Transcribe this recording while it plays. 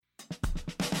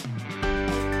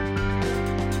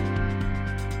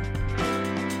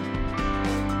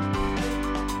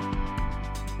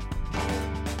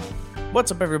What's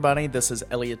up, everybody? This is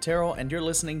Elliot Terrell, and you're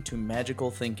listening to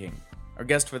Magical Thinking. Our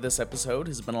guest for this episode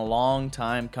has been a long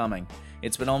time coming.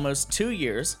 It's been almost 2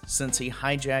 years since he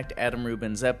hijacked Adam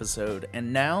Rubin's episode,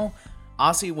 and now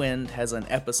Asi Wind has an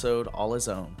episode all his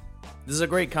own. This is a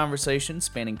great conversation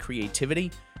spanning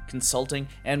creativity, consulting,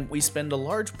 and we spend a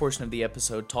large portion of the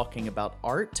episode talking about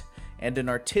art and an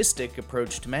artistic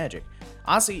approach to magic.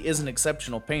 Asi is an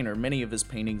exceptional painter. Many of his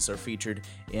paintings are featured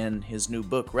in his new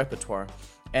book, Repertoire,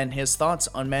 and his thoughts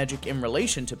on magic in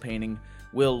relation to painting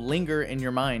will linger in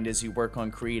your mind as you work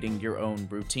on creating your own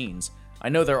routines. I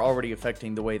know they're already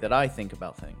affecting the way that I think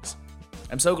about things.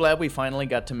 I'm so glad we finally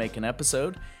got to make an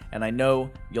episode, and I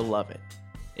know you'll love it.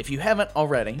 If you haven't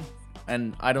already,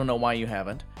 and I don't know why you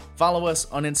haven't, follow us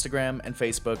on Instagram and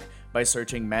Facebook by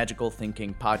searching Magical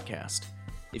Thinking Podcast.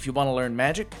 If you want to learn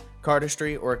magic,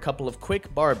 cardistry, or a couple of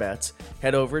quick bar bets,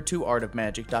 head over to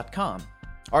artofmagic.com.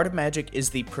 Art of Magic is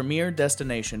the premier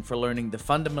destination for learning the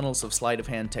fundamentals of sleight of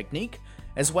hand technique,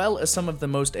 as well as some of the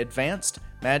most advanced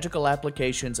magical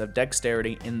applications of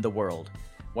dexterity in the world.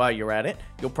 While you're at it,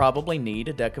 you'll probably need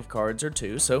a deck of cards or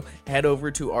two, so head over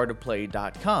to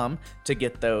artofplay.com to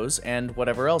get those and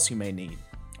whatever else you may need.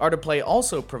 Art of Play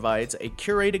also provides a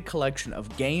curated collection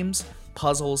of games,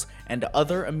 puzzles, and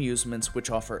other amusements which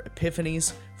offer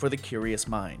epiphanies for the curious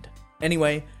mind.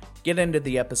 Anyway, get into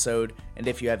the episode, and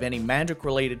if you have any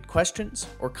magic-related questions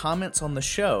or comments on the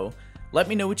show, let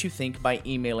me know what you think by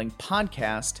emailing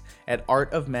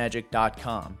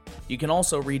podcast@artofmagic.com. You can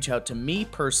also reach out to me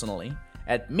personally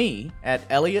at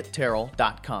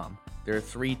elliottterrell.com. There are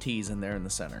 3 T's in there in the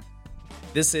center.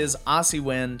 This is Asi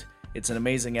Wind. It's an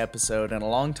amazing episode and a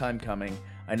long time coming.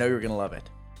 I know you're going to love it.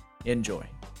 Enjoy.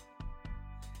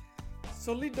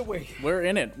 So lead the way. We're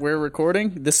in it. We're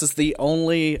recording. This is the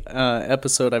only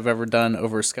episode I've ever done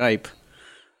over Skype.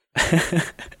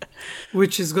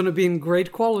 Which is going to be in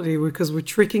great quality because we're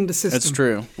tricking the system. That's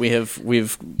true.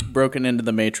 We've broken into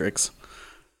the Matrix,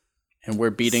 and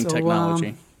we're beating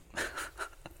technology.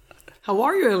 How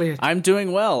are you, Elliot? I'm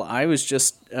doing well. I was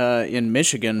just in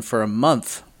Michigan for a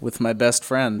month with my best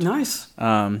friend. Nice.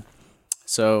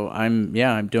 So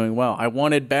I'm doing well. I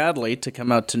wanted badly to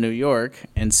come out to New York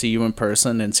and see you in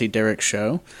person and see Derek's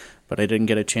show, but I didn't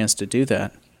get a chance to do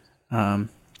that. How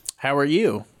are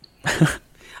you?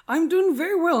 I'm doing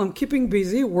very well. I'm keeping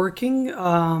busy, working.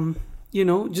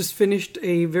 Just finished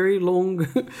a very long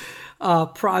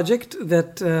project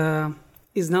that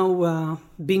is now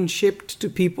being shipped to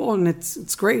people, and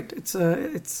it's great. It's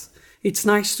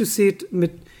nice to see it,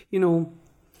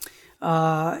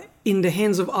 in the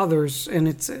hands of others, and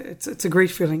it's a great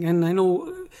feeling. And I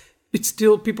know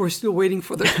people are still waiting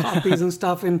for their copies and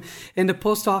stuff, and the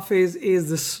post office is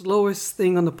the slowest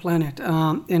thing on the planet.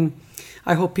 And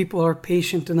I hope people are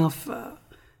patient enough,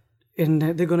 and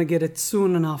they're going to get it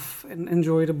soon enough and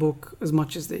enjoy the book as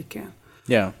much as they can.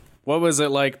 Yeah. What was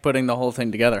it like putting the whole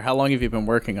thing together? How long have you been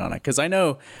working on it? Because I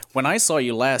know when I saw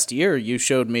you last year, you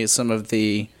showed me some of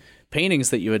the paintings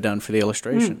that you had done for the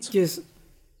illustrations. Yes.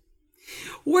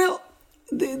 Well,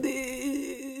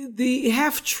 the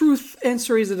half-truth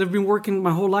answer is that I've been working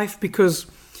my whole life because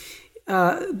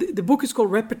the book is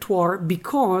called Repertoire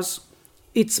because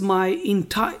it's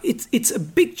it's a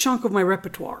big chunk of my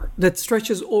repertoire that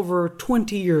stretches over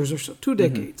 20 years or so, 2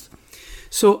 decades. Mm-hmm.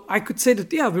 So I could say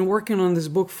that, I've been working on this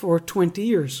book for 20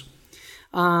 years.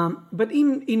 But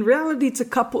in reality, it's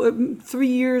 3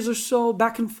 years or so,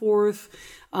 back and forth.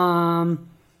 A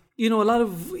lot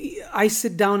of, I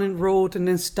sit down and wrote and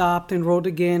then stopped and wrote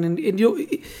again. And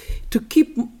to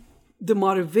keep the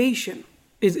motivation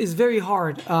is very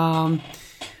hard.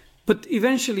 But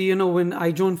eventually, when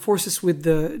I joined forces with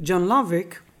John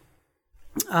Lovick,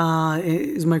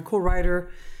 is my co-writer,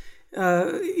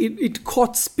 it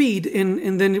caught speed.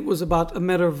 And then it was about a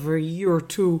matter of a year or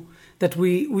two that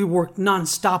we worked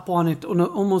nonstop on it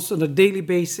almost on a daily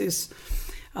basis.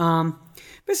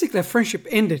 Basically, our friendship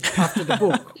ended after the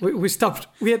book. We stopped.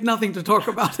 We had nothing to talk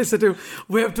about. I said,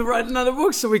 we have to write another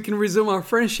book so we can resume our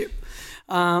friendship.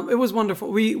 It was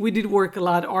wonderful. We did work a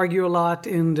lot, argue a lot,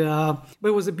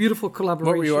 but it was a beautiful collaboration.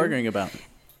 What were you arguing about?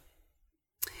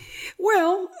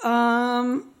 Well,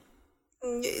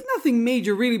 nothing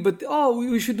major really, but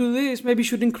we should do this. Maybe we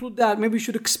should include that. Maybe we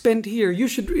should expand here. You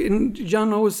should. And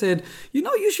John always said,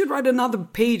 you should write another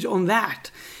page on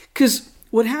that, because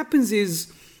what happens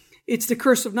is, it's the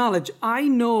curse of knowledge. I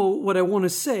know what I want to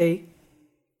say,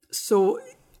 so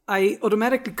I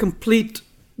automatically complete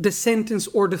the sentence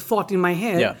or the thought in my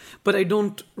head, but I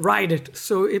don't write it.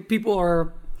 So if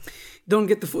people don't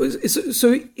get the full.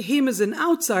 So him as an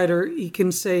outsider, he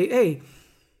can say, hey,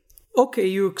 okay,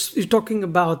 you're talking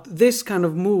about this kind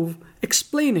of move.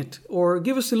 Explain it, or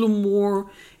give us a little more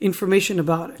information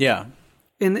about it. Yeah.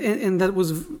 And that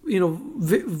was,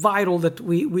 vital that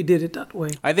we did it that way.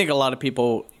 I think a lot of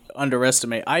people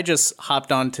underestimate. I just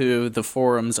hopped onto the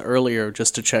forums earlier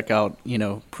just to check out,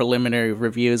 preliminary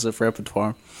reviews of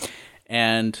Repertoire.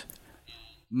 And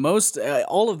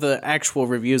all of the actual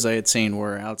reviews I had seen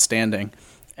were outstanding.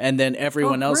 And then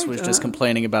everyone else was just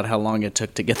complaining about how long it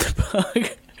took to get the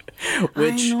book.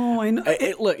 Which, I know.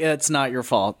 Look, it's not your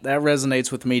fault. That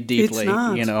resonates with me deeply.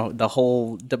 It's not. The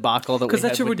whole debacle that we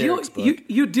had with Derek's book.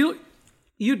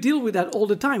 You deal with that all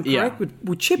the time, correct? Yeah.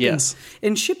 With shipping. Yes.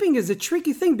 And shipping is a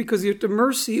tricky thing because you're at the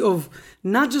mercy of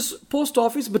not just post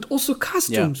office, but also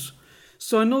customs. Yeah.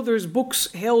 So I know there's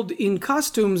books held in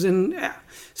customs, and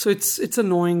so it's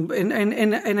annoying.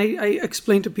 And I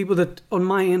explain to people that on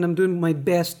my end, I'm doing my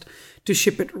best to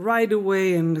ship it right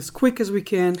away and as quick as we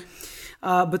can.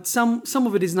 But some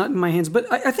of it is not in my hands.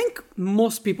 But I think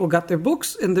most people got their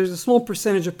books, and there's a small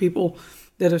percentage of people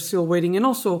that are still waiting. And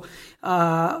also,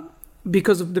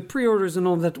 because of the pre-orders and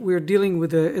all that, we're dealing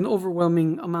with an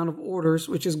overwhelming amount of orders,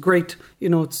 which is great.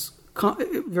 It's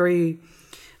very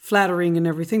flattering and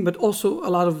everything, but also a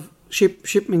lot of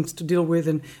shipments to deal with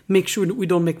and make sure that we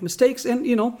don't make mistakes. And,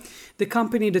 the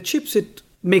company that ships it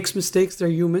makes mistakes. They're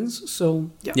humans. So,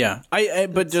 yeah. Yeah.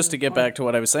 But just to get back to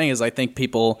what I was saying is I think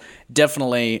people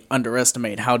definitely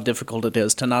underestimate how difficult it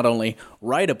is to not only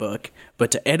write a book, but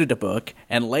to edit a book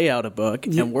and lay out a book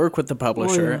and work with the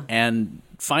publisher and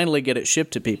finally get it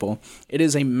shipped to people. It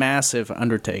is a massive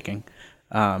undertaking.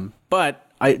 But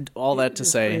all that to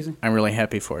say, crazy. I'm really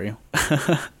happy for you.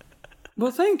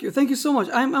 Well, thank you so much.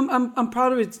 I'm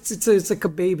proud of it. It's like a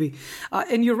baby,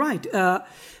 and you're right.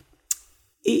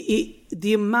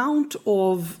 The amount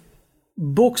of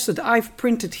books that I've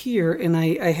printed here, and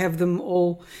I have them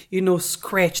all,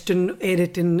 scratched and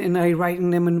edited, and I write in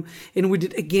them, and we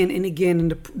did again and again,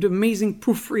 and the amazing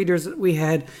proofreaders that we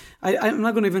had. I'm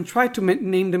not going to even try to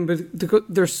name them, but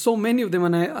there's so many of them,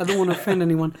 and I don't want to offend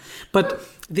anyone. But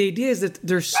the idea is that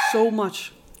there's so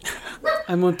much.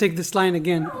 I'm going to take this line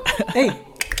again. Hey,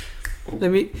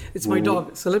 it's my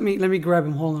dog. So let me grab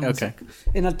him. Hold on. Okay.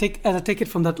 And I'll take it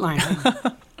from that line.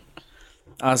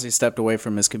 Ozzy stepped away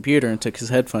from his computer and took his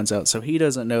headphones out, so he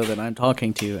doesn't know that I'm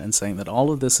talking to you and saying that all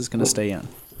of this is going to stay in.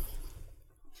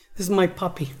 This is my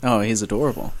puppy. Oh, he's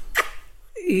adorable.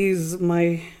 He's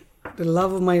the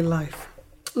love of my life.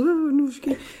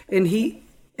 And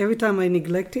every time I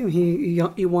neglect him, he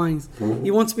whines.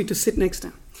 He wants me to sit next to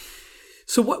him.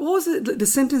 So what was it? The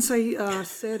sentence I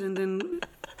said, and then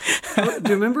do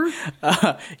you remember?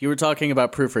 You were talking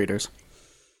about proofreaders.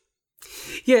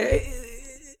 Yeah.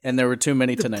 And there were too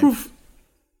many to name.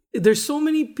 There's so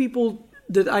many people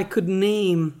that I could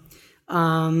name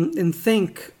and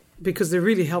thank because they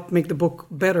really helped make the book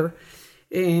better.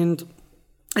 And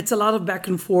it's a lot of back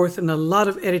and forth and a lot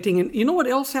of editing. And you know what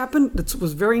else happened that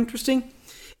was very interesting?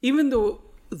 Even though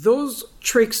those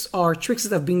tricks are tricks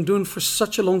that I've been doing for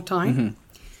such a long time,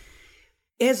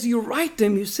 as you write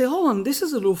them, you say, hold on, this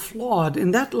is a little flawed,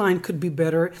 and that line could be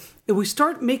better. And we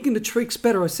start making the tricks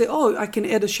better. I say, I can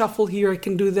add a shuffle here, I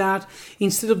can do that.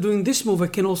 Instead of doing this move, I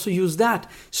can also use that.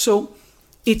 So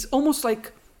it's almost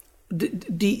like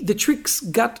the tricks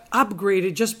got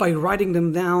upgraded just by writing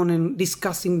them down and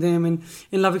discussing them. And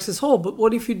Lavik says, but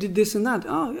what if you did this and that?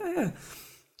 Oh, yeah.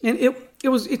 And it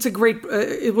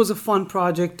was a fun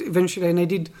project eventually, and I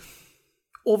did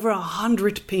over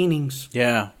 100 paintings.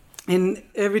 Yeah. And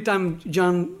every time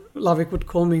John Lavik would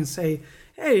call me and say,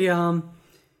 hey, I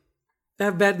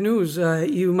have bad news.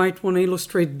 You might want to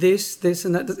illustrate this,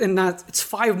 and that. It's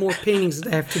 5 more paintings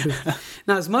that I have to do.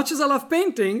 Now, as much as I love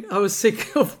painting, I was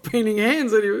sick of painting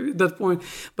hands at that point.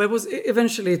 But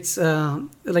it's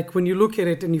like when you look at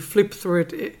it and you flip through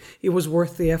it, it was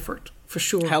worth the effort, for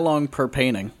sure. How long per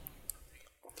painting?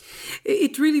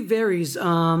 It really varies.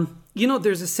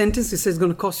 There's a sentence that says it's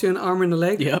going to cost you an arm and a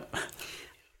leg. Yep.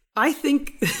 I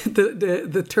think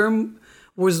the term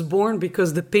was born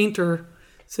because the painter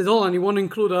said, hold on, you want to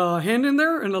include a hand in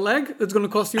there and a leg? It's going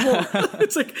to cost you more.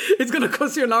 It's going to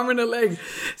cost you an arm and a leg.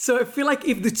 So I feel like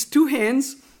if it's 2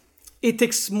 hands, it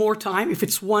takes more time. If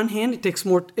it's 1 hand, it takes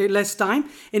less time.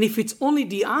 And if it's only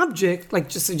the object, like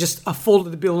just a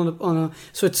folded bill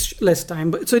so it's less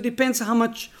time. But so it depends how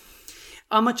much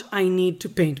I need to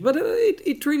paint. But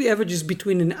it really averages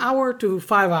between an hour to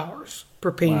 5 hours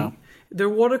per painting. Wow. They're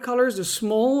watercolors. They're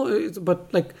small,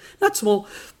 but like not small,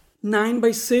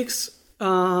 9x6.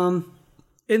 And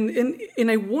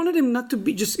I wanted them not to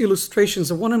be just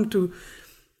illustrations. I want them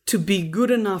to be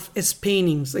good enough as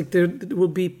paintings. Like there will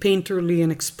be painterly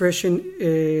and expression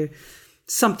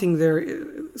something there.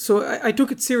 So I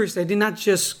took it seriously. I did not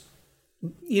just,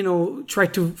 try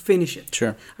to finish it.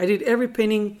 Sure. I did every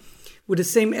painting with the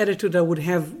same attitude I would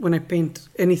have when I paint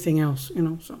anything else,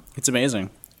 so. It's amazing.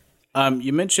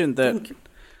 You mentioned that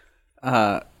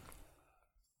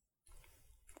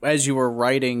as you were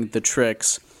writing the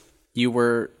tricks, you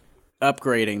were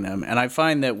upgrading them. And I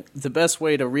find that the best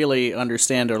way to really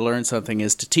understand or learn something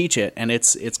is to teach it. And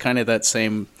it's kind of that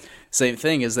same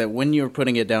thing, is that when you're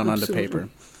putting it down onto paper,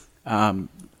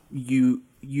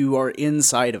 you are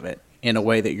inside of it in a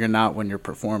way that you're not when you're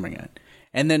performing it.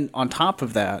 And then on top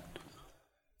of that,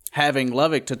 having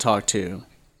Lovick to talk to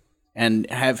and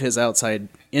have his outside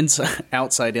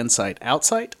insight.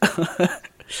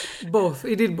 Both.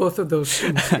 He did both of those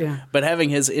things, yeah. But having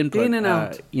his input, in and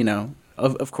out.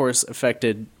 Of course,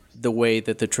 affected the way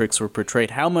that the tricks were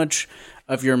portrayed. How much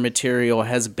of your material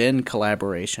has been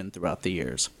collaboration throughout the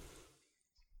years?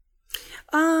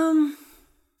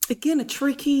 Again, it's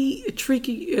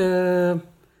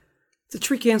a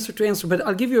tricky answer to answer, but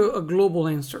I'll give you a global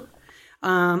answer.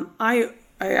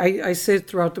 I said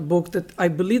throughout the book that I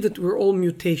believe that we're all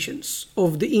mutations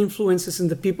of the influences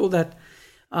and the people that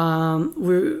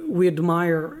we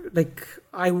admire. Like,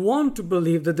 I want to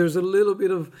believe that there's a little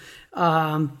bit of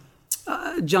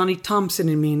Johnny Thompson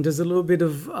in me, and there's a little bit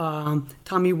of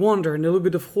Tommy Wonder, and a little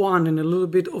bit of Juan, and a little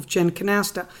bit of Jen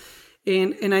Canasta.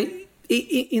 And I,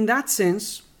 in that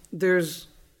sense, there's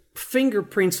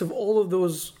fingerprints of all of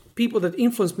those people that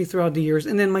influenced me throughout the years,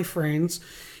 and then my friends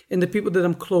and the people that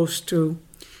I'm close to.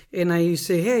 And I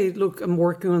say, hey, look, I'm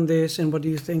working on this, and what do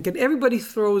you think? And everybody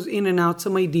throws in and out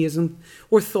some ideas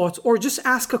or thoughts, or just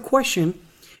ask a question,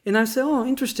 and I say, oh,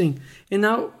 interesting. And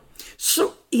now,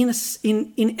 so in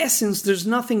essence, there's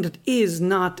nothing that is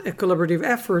not a collaborative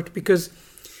effort, because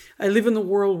I live in a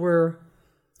world where,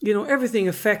 everything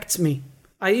affects me.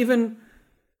 I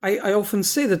often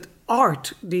say that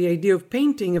art, the idea of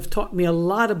painting, have taught me a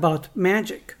lot about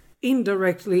magic,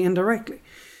 indirectly and directly.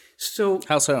 So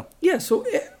how so? Yeah, so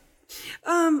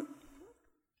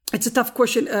it's a tough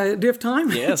question. Do you have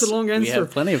time? Yes, it's a long answer. We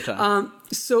have plenty of time.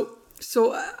 So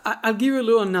I'll give you a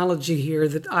little analogy here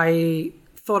that I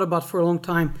thought about for a long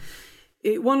time.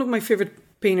 One of my favorite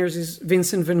painters is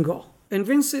Vincent van Gogh, and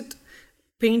Vincent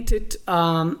painted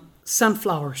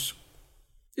sunflowers.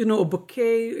 A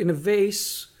bouquet in a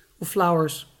vase of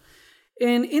flowers.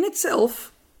 And in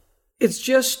itself, it's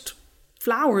just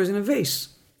flowers in a vase.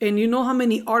 And you know how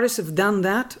many artists have done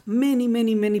that? Many,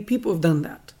 many, many people have done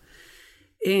that.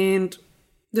 And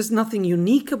there's nothing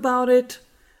unique about it.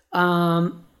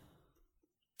 So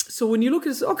when you look at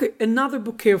this, okay, another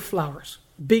bouquet of flowers,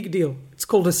 big deal. It's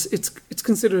called it's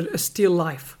considered a still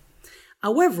life.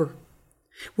 However,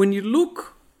 when you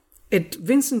look at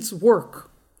Vincent's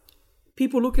work,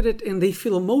 people look at it and they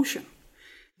feel emotion.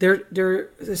 They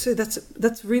say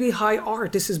that's really high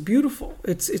art. This is beautiful.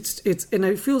 It's and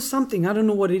I feel something. I don't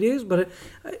know what it is, but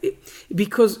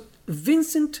because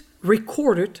Vincent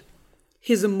recorded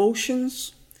his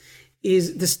emotions,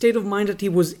 is the state of mind that he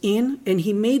was in, and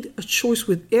he made a choice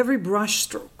with every brush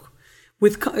stroke,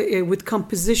 with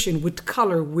composition, with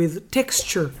color, with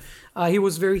texture. He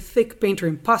was very thick painter,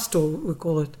 impasto we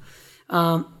call it.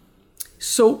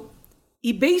 So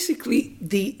he basically,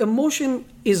 the emotion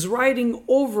is riding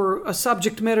over a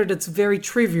subject matter that's very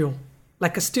trivial,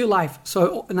 like a still life.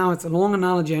 So now it's a long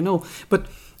analogy, I know, but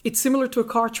it's similar to a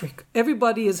card trick.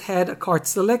 Everybody has had a card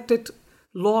selected,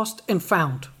 lost, and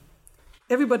found.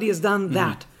 Everybody has done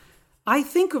that. I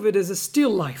think of it as a still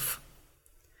life.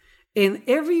 And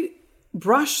every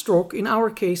brush stroke, in our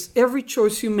case, every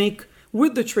choice you make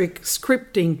with the trick,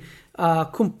 scripting,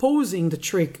 composing the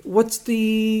trick, what's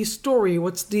the story,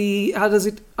 how does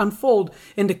it unfold,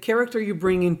 and the character you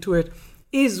bring into it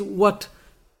is what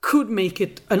could make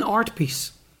it an art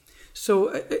piece.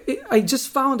 So I just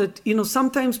found that,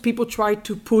 sometimes people try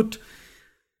to put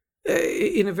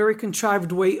in a very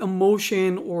contrived way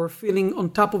emotion or feeling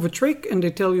on top of a trick, and they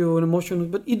tell you an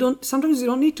emotion, but sometimes you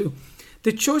don't need to.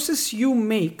 The choices you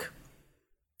make,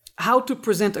 how to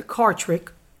present a card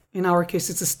trick, in our case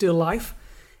it's a still life,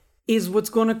 is what's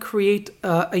going to create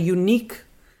a unique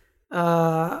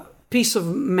piece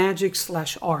of magic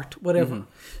 / art, whatever. Mm-hmm.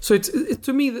 So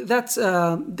to me, that's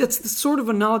the sort of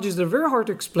analogies that are very hard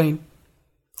to explain,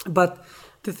 but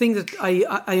the thing that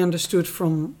I understood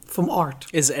from art.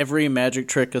 Is every magic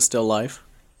trick a still life?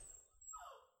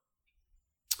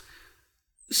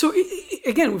 So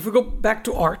again, if we go back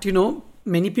to art,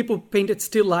 many people painted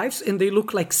still lifes and they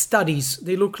look like studies.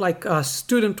 They look like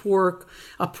student work,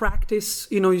 a practice.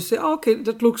 You say, oh, okay,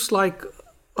 that looks like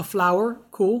a flower,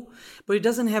 cool. But it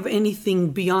doesn't have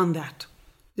anything beyond that.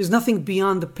 There's nothing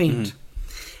beyond the paint.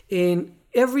 And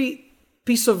every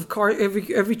piece of car,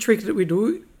 every trick that we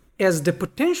do has the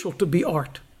potential to be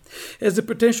art, has the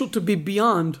potential to be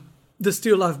beyond the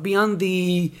still life, beyond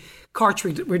the card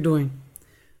trick that we're doing.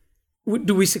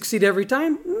 Do we succeed every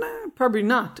time? Nah, probably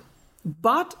not.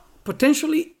 But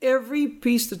potentially every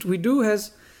piece that we do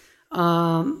has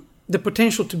the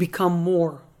potential to become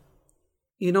more.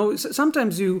 You know,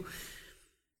 sometimes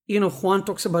Juan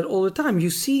talks about it all the time. You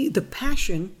see the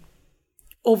passion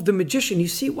of the magician. You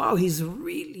see, wow, he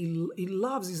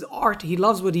loves his art. He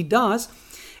loves what he does.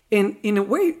 And in a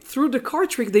way, through the card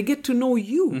trick, they get to know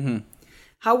you,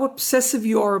 how obsessive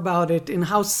you are about it, and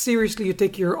how seriously you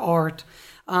take your art.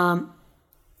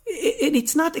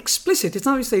 It's not explicit. It's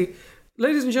not you say,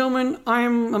 ladies and gentlemen,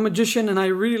 I'm a magician and I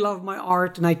really love my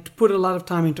art and I put a lot of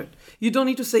time into it. You don't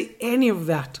need to say any of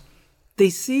that. They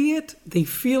see it, they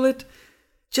feel it,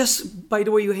 just by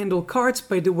the way you handle cards,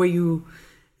 by the way you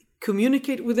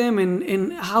communicate with them,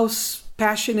 and how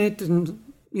passionate and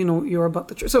you're about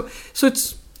the trick. So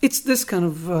it's this kind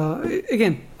of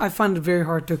again, I find it very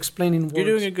hard to explain in words. You're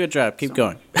doing a good job. Keep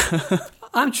going.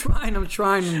 I'm trying.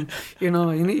 And,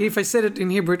 if I said it in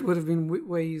Hebrew, it would have been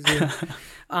way easier.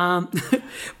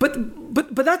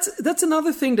 But that's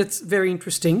another thing that's very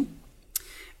interesting,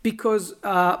 because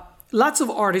lots of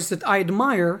artists that I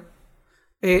admire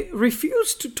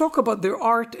refuse to talk about their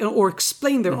art or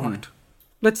explain their art.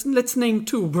 Let's name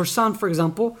two. Bresson, for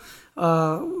example,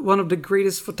 one of the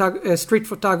greatest street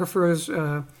photographers,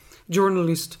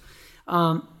 journalist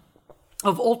of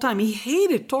all time. He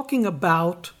hated talking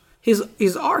about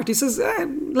his art. He says,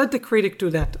 let the critic do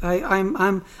that.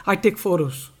 I take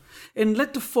photos, and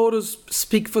let the photos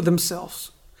speak for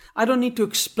themselves. I don't need to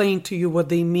explain to you what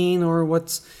they mean or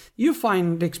you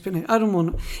find the explanation. I don't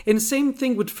want to. And the same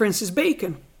thing with Francis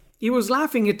Bacon. He was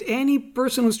laughing at any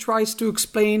person who tries to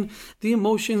explain the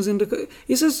emotions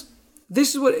he says,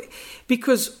 this is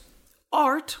because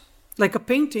art, like a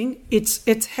painting,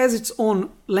 it has its own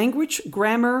language,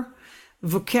 grammar,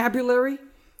 vocabulary,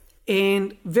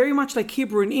 and very much like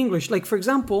Hebrew and English. Like, for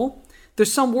example,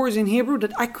 there's some words in Hebrew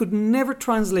that I could never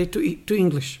translate to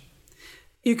English.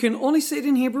 You can only say it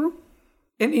in Hebrew,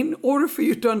 and in order for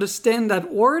you to understand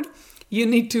that word, you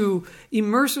need to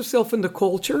immerse yourself in the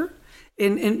culture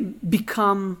and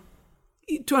become,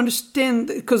 to understand,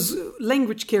 because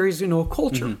language carries, a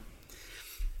culture.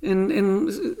 And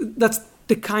that's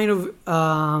the kind of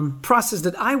process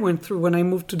that I went through when I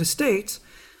moved to the States.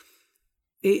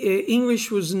 English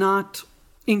was not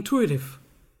intuitive.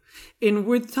 And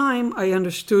with time, I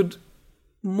understood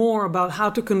more about how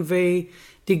to convey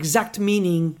the exact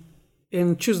meaning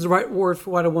and choose the right word for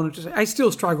what I wanted to say. I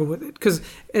still struggle with it because,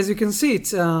 as you can see,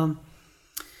 it's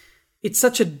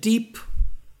such a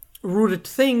deep-rooted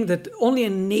thing that only a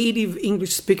native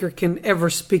English speaker can ever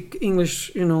speak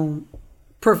English,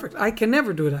 perfect. I can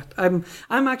never do that. I'm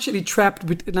actually trapped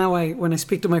now. When I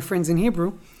speak to my friends in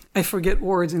Hebrew, I forget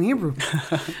words in Hebrew.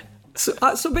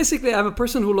 So basically, I'm a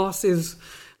person who lost his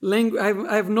language.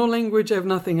 I have no language. I have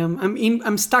nothing.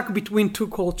 I'm stuck between two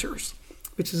cultures,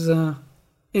 which is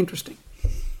interesting.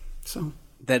 So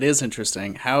that is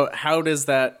interesting. How is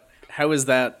that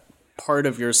part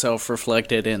of yourself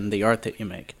reflected in the art that you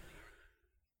make?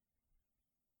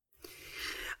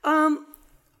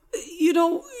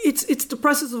 It's the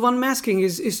process of unmasking,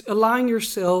 is allowing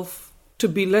yourself to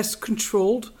be less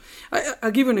controlled.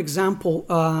 I'll give you an example.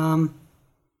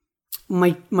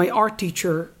 My art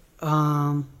teacher,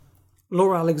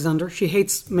 Laura Alexander, she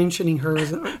hates mentioning her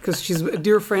because she's a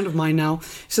dear friend of mine now.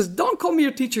 She says, don't call me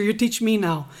your teacher, you teach me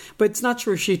now. But it's not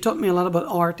true. She taught me a lot about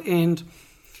art, and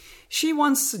she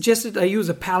once suggested I use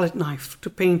a palette knife to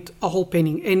paint a whole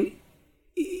painting. And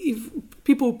if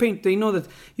people who paint, they know that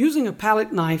using a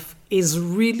palette knife is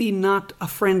really not a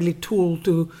friendly tool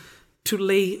to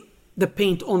lay the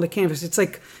paint on the canvas. It's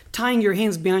like tying your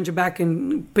hands behind your back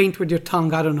and paint with your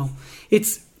tongue. I don't know.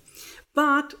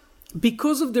 But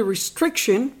because of the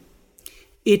restriction,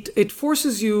 it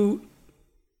forces you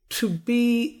to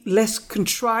be less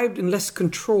contrived and less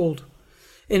controlled.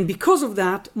 And because of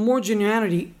that, more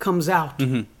genuinity comes out.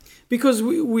 Because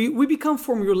we become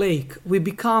formulaic. We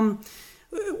become,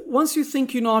 once you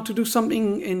think you know how to do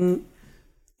something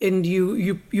and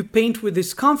you paint with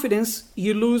this confidence,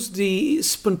 you lose the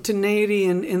spontaneity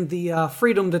and the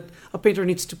freedom that a painter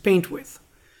needs to paint with.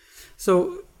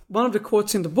 So one of the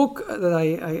quotes in the book that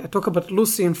I talk about,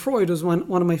 Lucien Freud, who's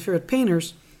one of my favorite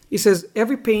painters. He says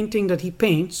every painting that he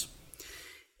paints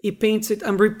it,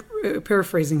 I'm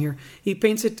paraphrasing here, he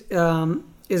paints it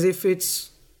as if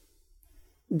it's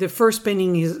the first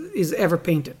painting is ever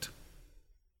painted.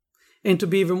 And to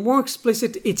be even more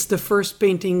explicit, it's the first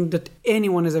painting that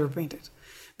anyone has ever painted.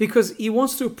 because he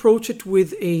wants to approach it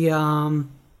with a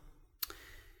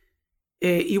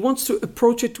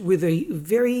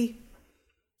very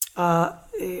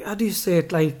how do you say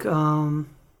it, like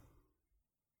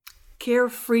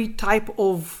carefree type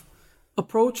of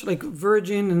approach, like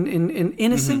virgin and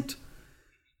innocent.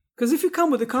 Because if you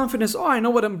come with the confidence, I know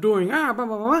what I'm doing, blah, blah,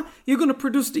 blah, you're going to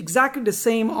produce exactly the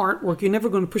same artwork. You're never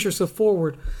going to push yourself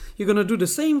forward. You're going to do the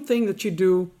same thing that you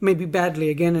do, maybe badly,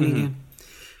 again and again.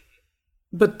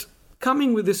 But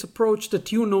coming with this approach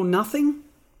that you know nothing,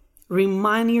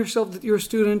 reminding yourself that you're a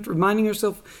student, reminding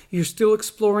yourself you're still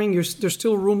exploring, there's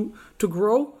still room to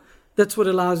grow, that's what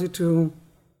allows you to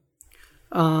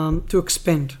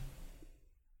expand.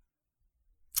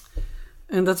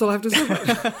 And that's all I have to say about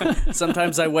it.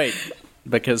 Sometimes I wait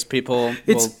because people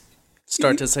will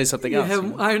start to say something else.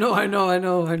 I know.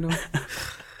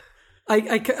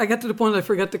 I got to the point I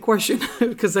forgot the question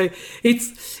because that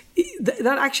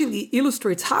actually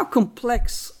illustrates how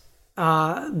complex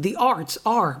the arts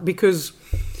are, because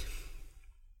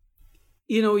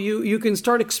you can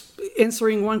start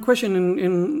answering one question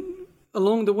and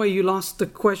along the way you lost the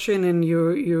question and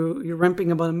you're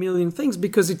ramping about a million things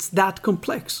because it's that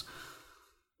complex.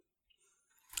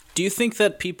 Do you think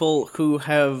that people who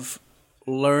have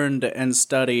learned and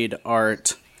studied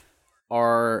art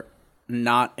are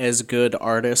not as good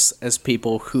artists as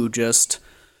people who just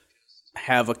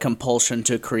have a compulsion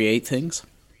to create things?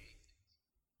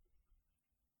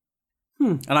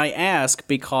 And I ask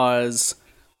because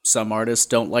some artists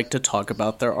don't like to talk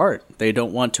about their art. They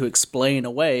don't want to explain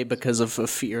away because of a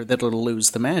fear that it'll lose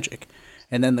the magic.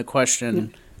 And then the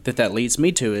question that leads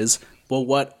me to is, well,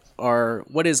 what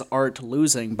is art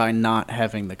losing by not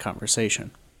having the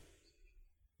conversation?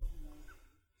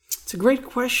 It's a great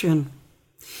question.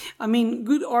 I mean,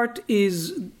 good art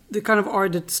is the kind of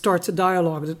art that starts a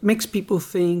dialogue, that makes people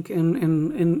think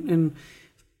and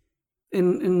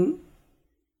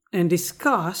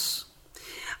discuss.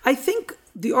 I think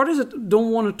the artists that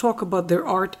don't want to talk about their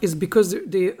art is because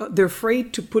they're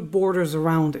afraid to put borders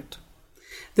around it.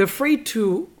 They're afraid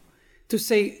to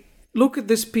say, look at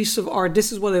this piece of art,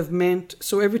 this is what I've meant,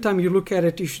 so every time you look at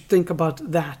it, you should think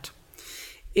about that.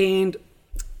 And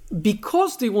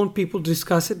because they want people to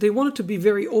discuss it, they want it to be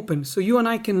very open. So you and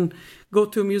I can go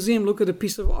to a museum, look at a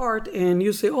piece of art, and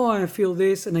you say, I feel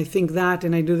this, and I think that,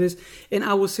 and I do this, and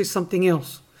I will say something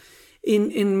else.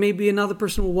 And maybe another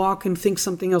person will walk and think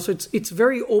something else. So it's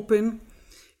very open,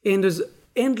 and there's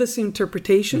endless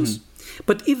interpretations.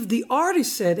 But if the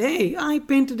artist said, hey, I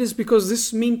painted this because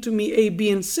this meant to me A, B,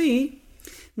 and C,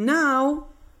 now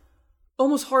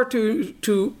almost hard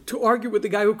to argue with the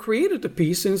guy who created the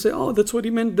piece and say, that's what he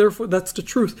meant, therefore that's the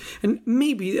truth. And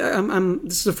maybe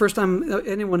this is the first time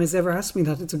anyone has ever asked me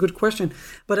that. It's a good question,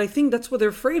 but I think that's what they're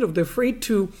afraid of. They're afraid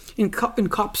to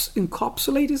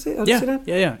encapsulate. Is it?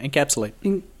 Yeah, encapsulate.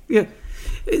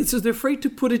 So they're afraid to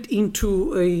put it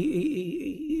into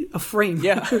a frame.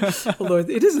 Yeah, although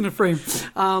it isn't a frame.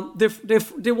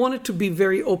 They want it to be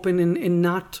very open and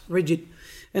not rigid,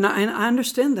 and I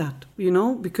understand that,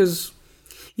 because.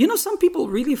 Some people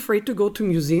are really afraid to go to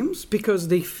museums because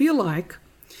they feel like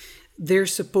they're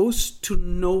supposed to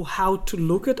know how to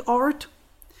look at art.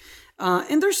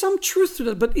 And there's some truth to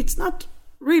that, but it's not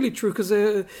really true because,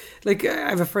 I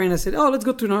have a friend, I said, let's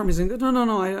go to an art museum.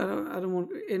 No, I don't want.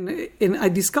 And I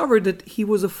discovered that he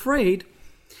was afraid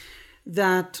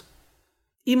that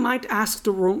he might ask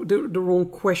the wrong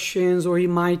questions, or he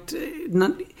might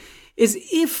not. As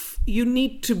if you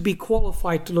need to be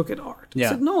qualified to look at art. Yeah. I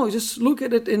said, no, just look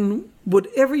at it, and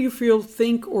whatever you feel,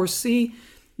 think, or see,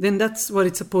 then that's what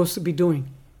it's supposed to be doing.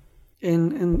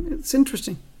 And it's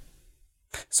interesting.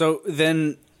 So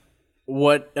then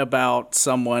what about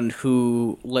someone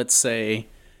who, let's say,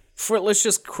 let's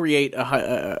just create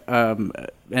an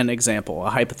example, a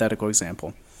hypothetical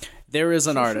example. There is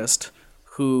an artist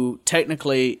who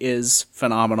technically is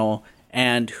phenomenal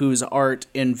and whose art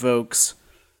invokes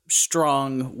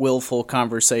strong, willful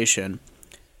conversation,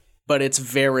 but it's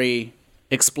very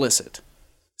explicit.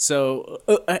 So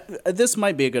this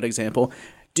might be a good example.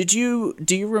 Do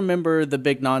you remember the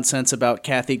big nonsense about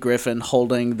Kathy Griffin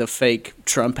holding the fake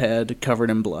Trump head covered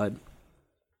in blood?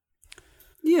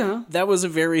 Yeah. That was a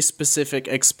very specific,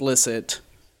 explicit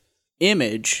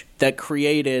image that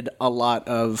created a lot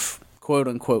of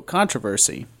quote-unquote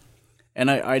controversy.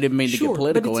 And I didn't mean to get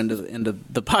political into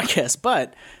the podcast,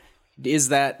 but is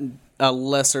that a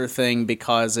lesser thing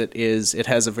because it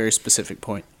has a very specific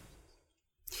point?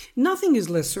 Nothing is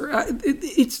lesser.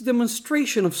 It's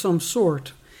demonstration of some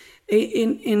sort.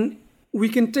 And we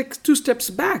can take two steps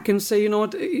back and say,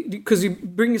 what, because you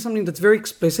bring something that's very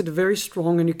explicit, very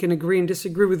strong, and you can agree and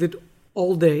disagree with it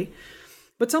all day.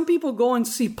 But some people go and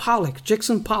see Pollock,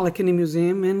 Jackson Pollock, in a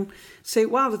museum and say,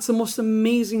 wow, that's the most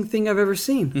amazing thing I've ever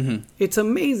seen. It's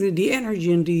amazing. The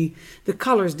energy and the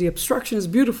colors, the abstraction is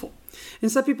beautiful.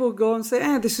 And some people go and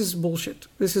say, this is bullshit.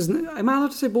 Am I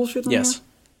allowed to say bullshit on Yes. here?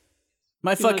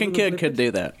 My fucking kid could do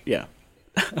that. Yeah.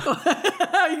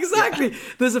 Exactly.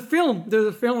 There's a film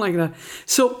like that.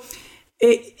 So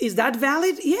is that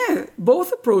valid? Yeah,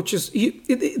 both approaches.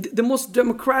 The most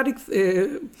democratic,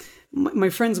 my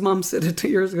friend's mom said it 2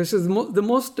 years ago. She says the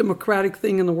most democratic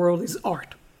thing in the world is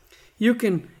art. You're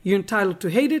entitled to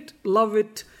hate it, love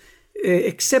it,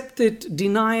 accept it,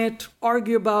 deny it,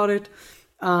 argue about it,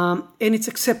 and it's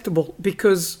acceptable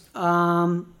because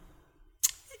I'm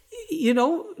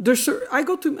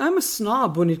a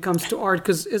snob when it comes to art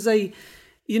because as I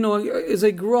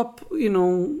grew up,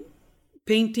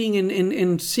 painting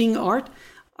and seeing art,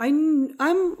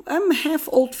 I'm half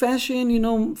old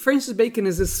fashioned. Francis Bacon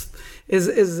is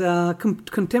as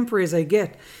contemporary as I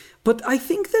get, but I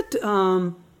think that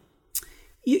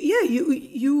you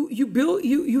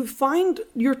find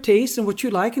your taste and what you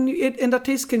like, and that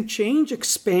taste can change,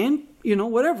 expand,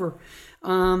 whatever.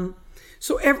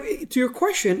 So to your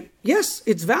question, yes,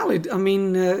 it's valid. I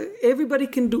mean, everybody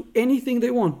can do anything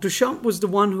they want. Duchamp was the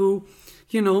one who,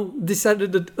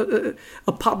 decided that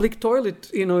a public toilet,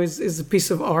 is a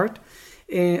piece of art,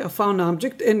 a found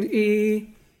object, and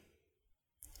he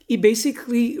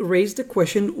basically raised the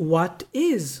question, what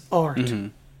is art? Mm-hmm.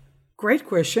 Great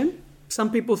question. Some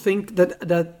people think that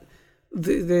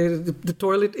the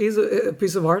toilet is a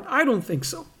piece of art. I don't think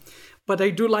so. But I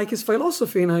do like his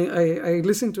philosophy, and I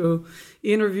listen to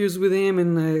interviews with him,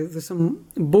 and there's some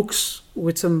books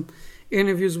with some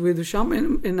interviews with Duchamp,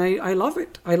 and I love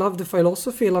it. I love the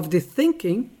philosophy. I love the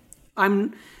thinking.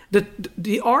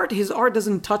 His art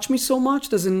doesn't touch me so much,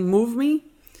 doesn't move me,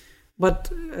 but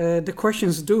the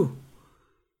questions do.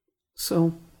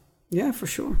 So, yeah, for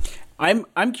sure.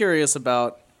 I'm curious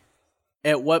about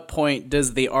at what point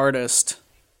does the artist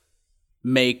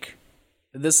make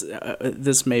this?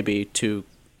 This may be too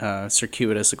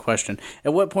circuitous a question.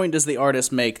 At what point does the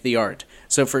artist make the art?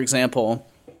 So, for example,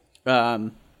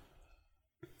 a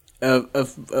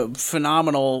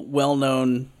phenomenal,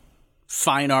 well-known,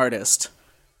 fine artist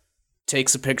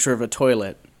takes a picture of a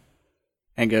toilet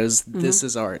and goes, "This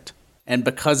is art." And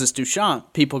because it's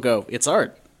Duchamp, people go, "It's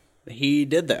art. He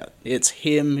did that. It's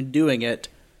him doing it.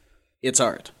 It's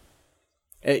art."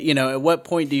 At what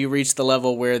point do you reach the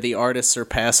level where the artist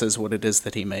surpasses what it is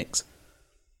that he makes?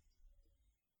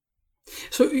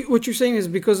 So what you're saying is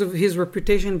because of his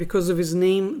reputation, because of his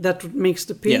name, that makes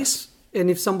the piece? Yes.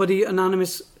 And if somebody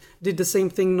anonymous did the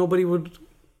same thing, nobody would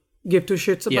give two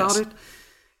shits about it?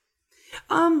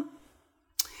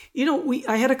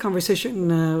 I had a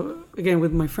conversation, again,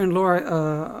 with my friend Laura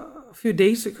a few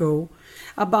days ago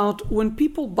about when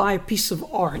people buy a piece of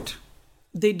art,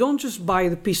 they don't just buy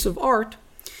the piece of art,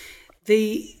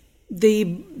 they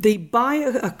buy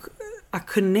a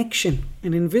connection,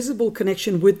 an invisible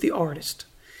connection with the artist.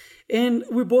 And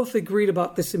we both agreed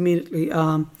about this immediately.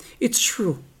 It's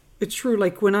true. It's true.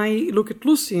 Like when I look at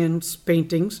Lucien's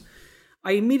paintings,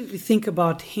 I immediately think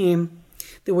about him,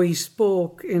 the way he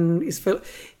spoke, and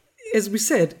as we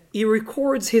said, he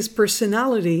records his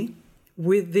personality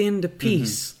within the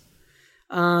piece.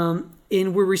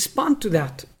 And we respond to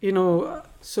that,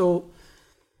 So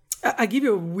I give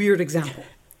you a weird example.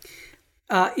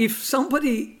 If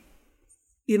somebody,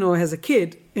 has a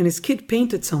kid and his kid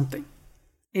painted something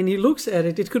and he looks at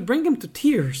it, it could bring him to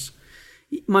tears.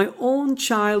 My own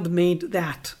child made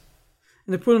that.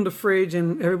 And they put it in the fridge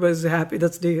and everybody's happy.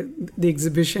 That's the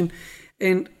exhibition.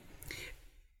 And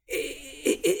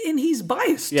he's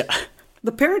biased. Yeah.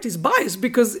 The parent is biased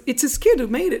because it's his kid who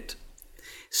made it.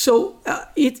 So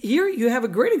here you have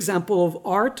a great example of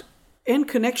art and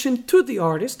connection to the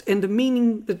artist and the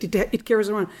meaning that it carries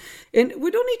around. And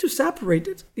we don't need to separate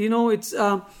it.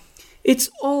 It's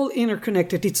all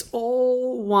interconnected. It's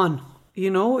all one.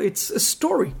 It's a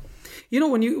story.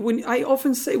 When I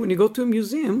often say when you go to a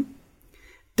museum,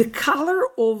 the color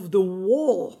of the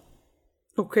wall,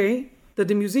 that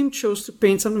the museum chose to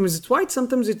paint, sometimes it's white,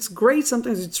 sometimes it's gray,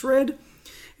 sometimes it's red.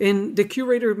 And the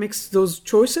curator makes those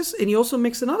choices, and he also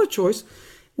makes another choice,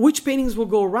 which paintings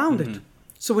will go around it.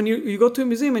 So when you go to a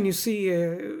museum and you see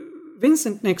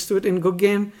Vincent next to it and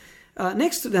Gauguin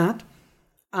next to that,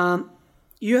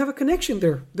 you have a connection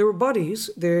there. They were buddies,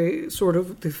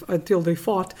 until they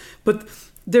fought. But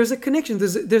there's a connection,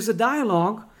 there's a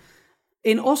dialogue,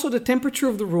 and also the temperature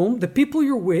of the room, the people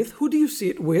you're with, who do you see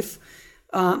it with,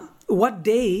 what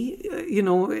day,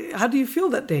 how do you feel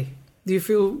that day? Do you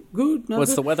feel good?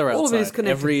 What's good? the weather outside? All of it is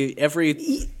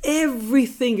connected.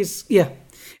 Everything is, yeah.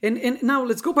 And now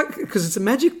let's go back, because it's a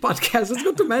magic podcast. Let's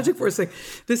go to magic for a sec.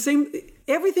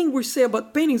 Everything we say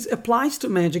about paintings applies to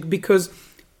magic, because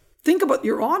think about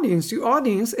your audience. Your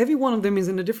audience, every one of them is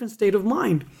in a different state of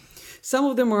mind. Some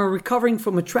of them are recovering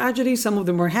from a tragedy. Some of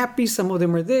them are happy. Some of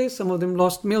them are this. Some of them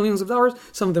lost millions of dollars.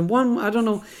 Some of them won. I don't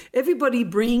know. Everybody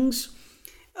brings.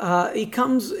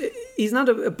 He's not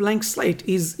a blank slate.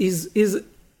 Is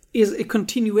a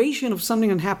continuation of something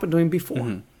that happened to him before.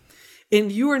 Mm-hmm. And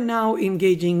you are now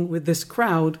engaging with this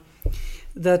crowd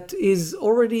that is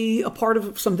already a part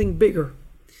of something bigger.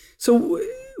 So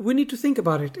we need to think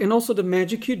about it. And also the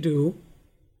magic you do,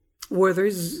 whether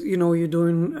it's, you're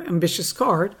doing ambitious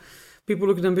card, people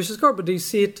look at ambitious card, but they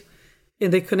see it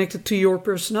and they connect it to your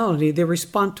personality. They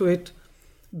respond to it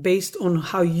based on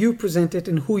how you present it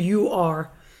and who you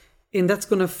are. And that's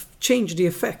going to change the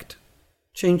effect,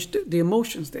 change the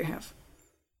emotions they have.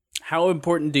 How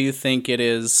important do you think it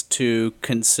is to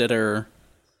consider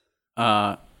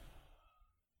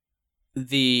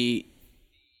the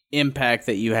impact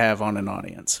that you have on an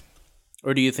audience?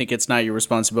 Or do you think it's not your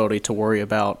responsibility to worry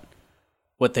about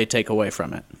what they take away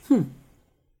from it?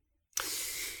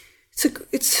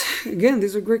 It's again,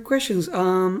 these are great questions.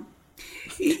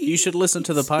 You should listen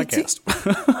to the podcast.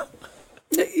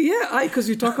 Yeah, because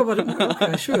you talk about it more.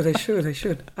 Okay, I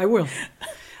should. I will.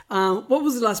 What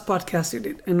was the last podcast you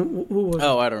did, and who was it?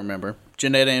 I don't remember.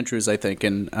 Jeanette Andrews, I think,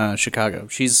 in Chicago.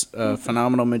 She's a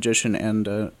phenomenal magician and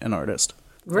an artist.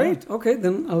 Great. Yeah. Okay,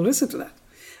 then I'll listen to that.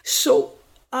 So,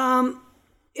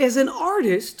 as an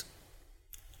artist,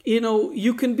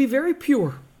 you can be very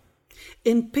pure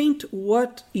and paint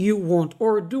what you want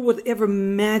or do whatever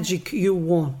magic you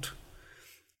want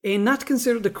and not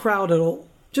consider the crowd at all.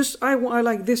 Just, I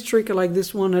like this trick, I like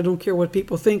this one, I don't care what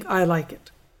people think, I like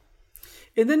it.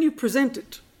 And then you present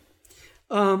it.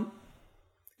 And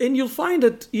you'll find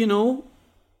that,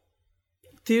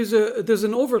 there's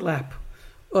an overlap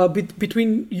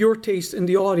between your taste and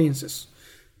the audience's.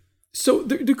 So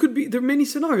there are many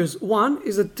scenarios. One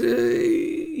is that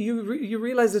you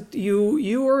realize that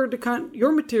you are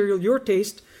your material, your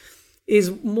taste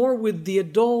is more with the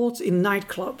adults in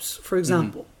nightclubs, for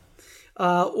example.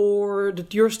 Or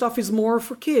that your stuff is more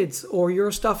for kids, or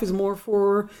your stuff is more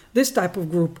for this type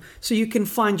of group, so you can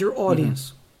find your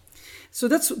audience. So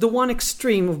that's the one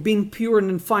extreme of being pure and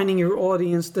then finding your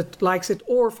audience that likes it,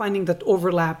 or finding that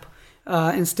overlap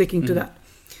and sticking to that.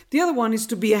 The other one is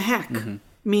to be a hack,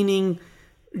 meaning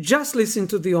just listen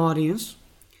to the audience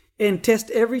and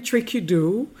test every trick you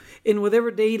do, and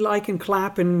whatever they like and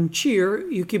clap and cheer,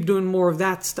 you keep doing more of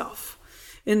that stuff.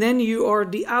 And then you are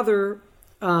the other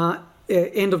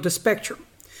end of the spectrum.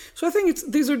 So I think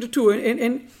these are the two,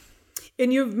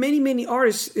 and you have many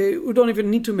artists who don't even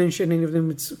need to mention any of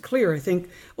them. It's clear, I think,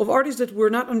 of artists that were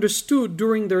not understood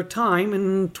during their time,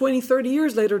 and 20-30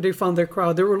 years later they found their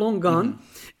crowd. They were long gone,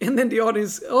 and then the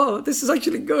audience, this is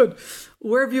actually good.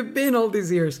 Where have you been all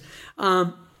these years?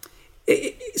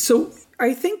 So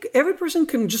I think every person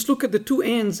can just look at the two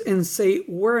ends and say,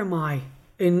 where am I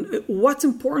and what's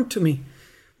important to me?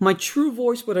 My true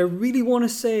voice, what I really want to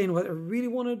say and what I really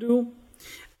want to do,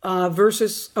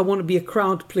 versus I want to be a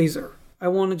crowd pleaser. I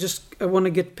want to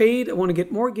get paid. I want to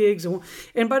get more gigs.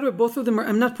 And by the way, both of them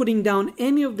I'm not putting down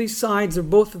any of these sides. They're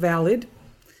both valid.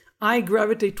 I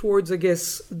gravitate towards, I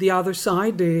guess, the other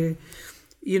side,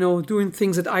 doing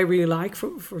things that I really like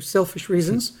for selfish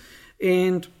reasons.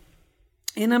 And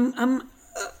I'm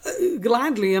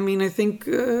gladly, I think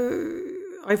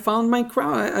I found my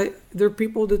crowd. There are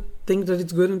people that think that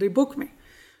it's good and they book me.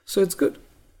 So it's good.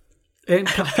 And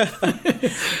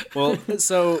well,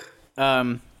 so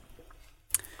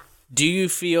do you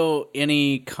feel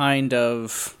any kind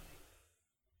of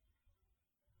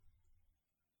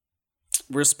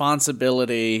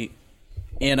responsibility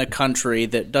in a country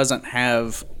that doesn't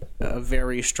have a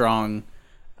very strong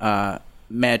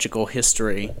magical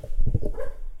history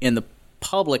in the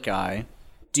public eye?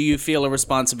 Do you feel a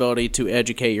responsibility to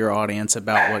educate your audience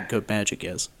about what good magic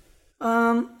is?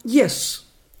 Yes.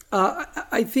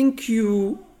 I think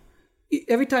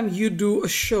every time you do a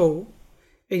show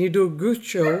and you do a good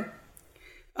show,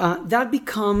 that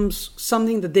becomes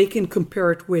something that they can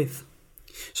compare it with.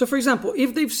 So, for example,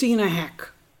 if they've seen a hack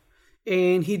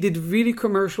and he did really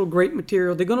commercial, great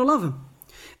material, they're going to love him.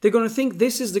 They're going to think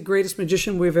this is the greatest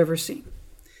magician we've ever seen.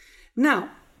 Now,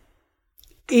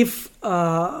 if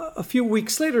a few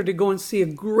weeks later they go and see a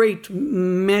great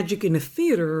magic in a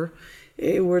theater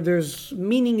where there's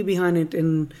meaning behind it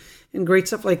and great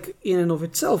stuff like in and of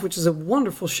itself, which is a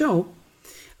wonderful show,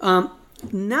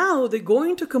 now they're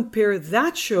going to compare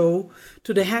that show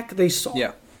to the hack they saw.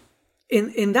 Yeah.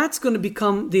 And that's going to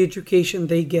become the education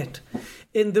they get.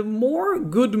 And the more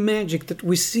good magic that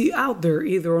we see out there,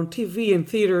 either on TV and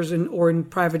theaters or in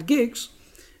private gigs,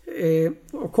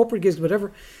 or corporate gigs,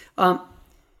 whatever,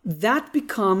 that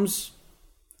becomes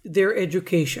their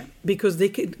education, because they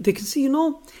can see,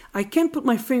 I can't put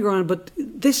my finger on it, but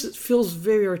this feels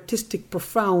very artistic,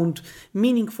 profound,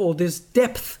 meaningful. There's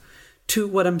depth to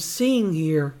what I'm seeing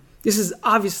here. This is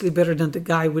obviously better than the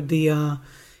guy with the, I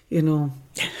don't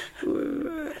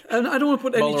want to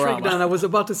put any trick down. I was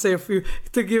about to say a few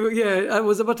I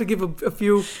was about to give a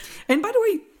few. And by the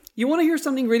way, you want to hear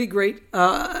something really great?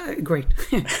 Great.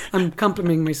 I'm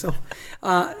complimenting myself.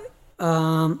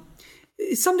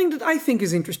 It's something that I think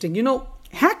is interesting.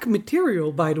 Hack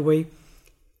material, by the way,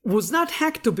 was not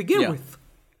hack to begin with.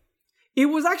 It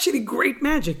was actually great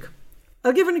magic.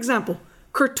 I'll give an example.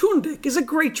 Cartoon Deck is a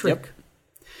great trick. Yep.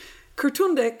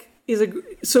 Cartoon Deck is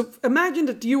so imagine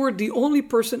that you are the only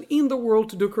person in the world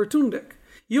to do Cartoon Deck.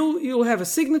 You'll have a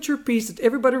signature piece that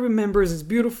everybody remembers. It's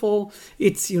beautiful.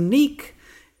 It's unique.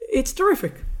 It's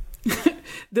terrific.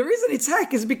 The reason it's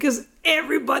hack is because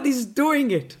everybody's doing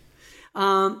it.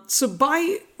 So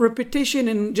by repetition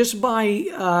and just by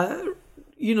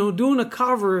doing a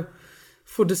cover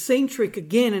for the same trick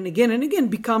again and again and again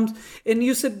becomes. And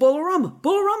you said Bolorama.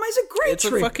 Bolorama is a great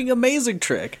trick. It's a fucking amazing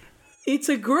trick. It's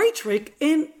a great trick,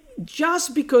 and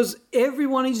just because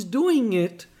everyone is doing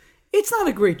it, it's not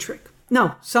a great trick.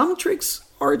 Now, some tricks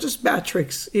are just bad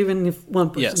tricks, even if one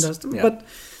person does them. Yeah.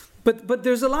 But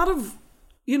there's a lot of,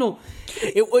 you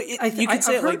can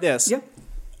say it like this. Yeah.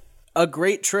 A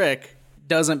great trick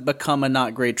doesn't become a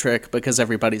not great trick because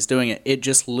everybody's doing it. It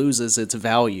just loses its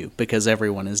value because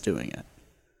everyone is doing it.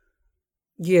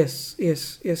 Yes.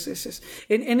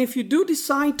 And if you do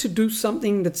decide to do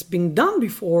something that's been done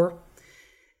before,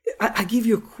 I give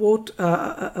you a quote,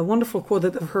 a wonderful quote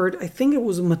that I've heard. I think it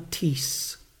was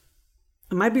Matisse.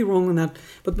 I might be wrong on that,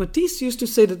 but Matisse used to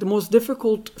say that the most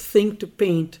difficult thing to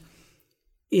paint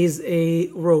is a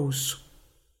rose.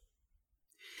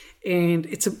 And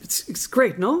it's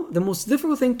great, no? The most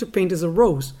difficult thing to paint is a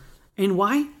rose. And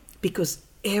why? Because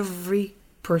every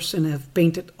person have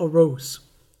painted a rose.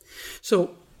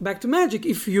 So back to magic,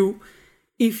 if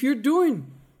you're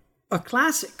doing a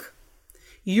classic,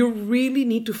 you really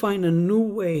need to find a new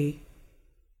way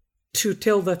to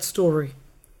tell that story.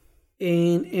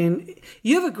 And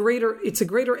you have it's a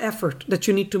greater effort that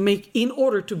you need to make in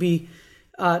order to be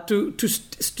to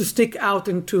stick out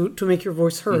and to make your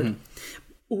voice heard. Mm-hmm.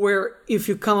 Where if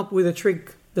you come up with a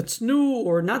trick that's new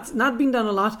or not being done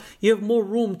a lot, you have more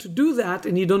room to do that,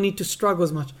 and you don't need to struggle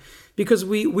as much, because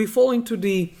we fall into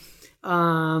the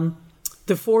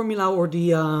formula or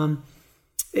the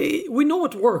we know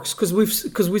what works because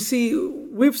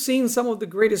we've seen some of the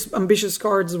greatest ambitious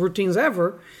cards routines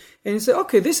ever, and you say,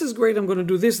 okay, this is great, I'm going to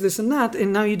do this and that,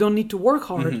 and now you don't need to work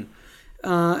hard.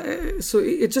 Mm-hmm. So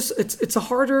it's a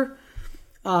harder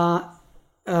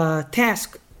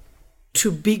task to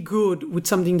be good with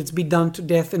something that's been done to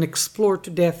death and explored to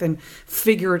death and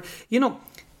figured.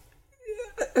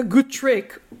 A good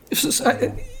trick.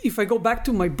 If I go back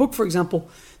to my book, for example,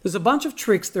 there's a bunch of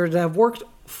tricks there that I've worked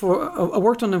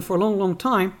on them for a long, long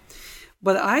time.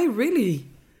 But I really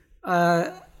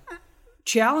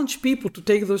challenge people to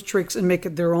take those tricks and make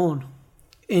it their own,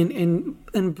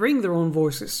 and bring their own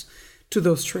voices to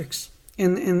those tricks.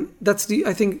 And that's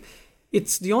I think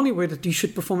it's the only way that you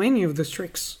should perform any of those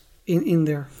tricks in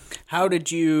there. How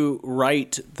did you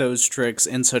write those tricks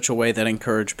in such a way that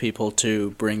encouraged people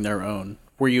to bring their own?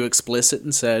 Were you explicit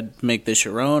and said, make this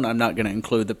your own? I'm not going to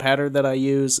include the pattern that I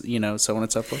use, so on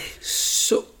and so forth?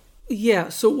 So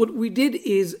what we did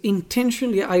is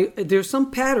intentionally, there's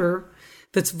some pattern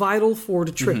that's vital for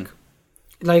the trick.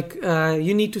 Mm-hmm. Like,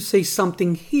 you need to say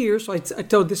something here. So I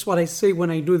tell this what I say when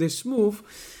I do this move.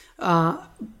 But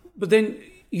then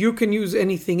you can use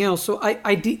anything else. So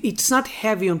it's not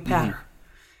heavy on pattern. Mm-hmm.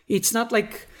 It's not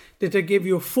like that I gave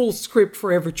you a full script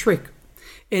for every trick.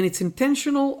 And it's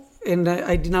intentional, and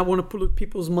I did not want to pollute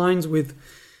people's minds with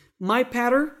my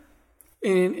pattern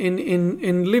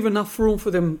and leave enough room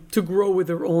for them to grow with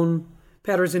their own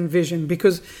patterns and vision.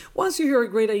 Because once you hear a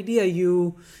great idea,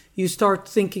 you start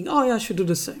thinking, oh yeah, I should do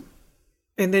the same.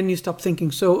 And then you stop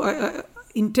thinking. So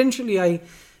intentionally,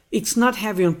 it's not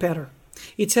heavy on pattern.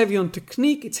 It's heavy on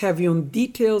technique, it's heavy on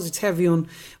details, it's heavy on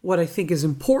what I think is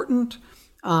important.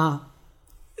 I've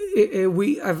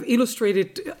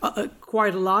illustrated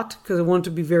quite a lot because I want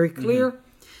to be very clear.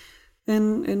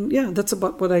 Mm-hmm. And yeah, that's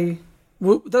about what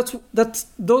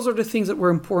those are the things that were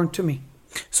important to me.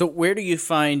 So where do you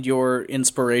find your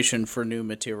inspiration for new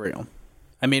material?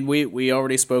 I mean, we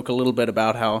already spoke a little bit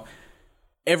about how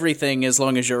everything, as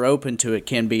long as you're open to it,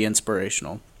 can be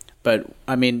inspirational. But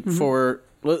I mean,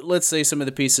 let's say some of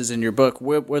the pieces in your book,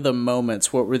 what were the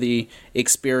moments, what were the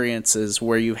experiences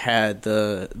where you had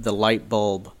the light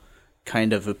bulb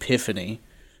kind of epiphany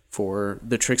for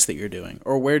the tricks that you're doing?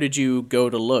 Or where did you go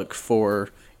to look for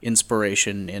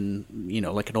inspiration in,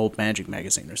 like an old magic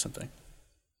magazine or something?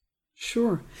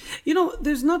 Sure.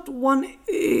 There's not one...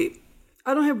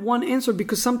 I don't have one answer,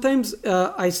 because sometimes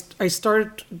I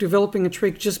started developing a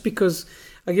trick just because,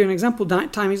 I'll give you an example.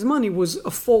 Time is Money was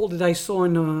a fold that I saw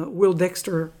in a Will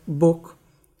Dexter book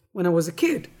when I was a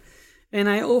kid. And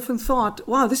I often thought,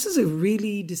 wow, this is a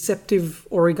really deceptive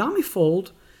origami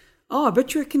fold. Oh, I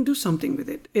bet you I can do something with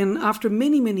it. And after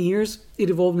many, many years, it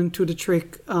evolved into the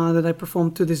trick that I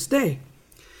perform to this day.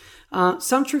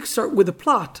 Some tricks start with a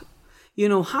plot.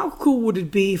 How cool would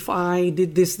it be if I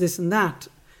did this, this, and that?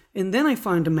 And then I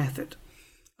find a method.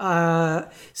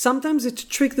 Sometimes it's a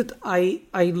trick that I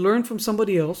learned from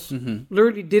somebody else,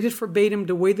 literally did it verbatim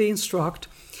the way they instruct.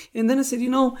 And then I said,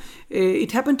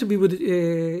 it happened to be with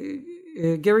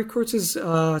Gary Kurtz's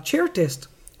chair test,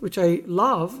 which I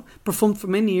love, performed for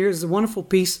many years, is a wonderful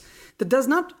piece that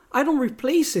I don't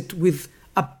replace it with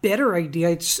a better idea.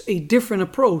 It's a different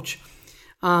approach.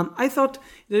 I thought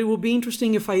that it would be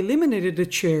interesting if I eliminated the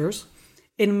chairs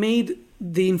and made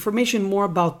the information more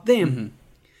about them.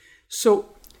 So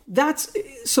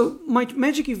my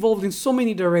magic evolved in so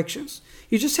many directions.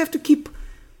 You just have to keep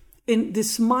in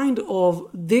this mind of,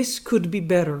 this could be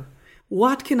better.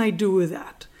 What can I do with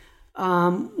that?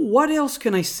 What else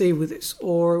can I say with this?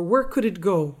 Or where could it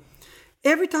go?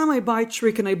 Every time I buy a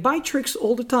trick, and I buy tricks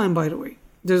all the time, by the way.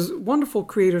 There's wonderful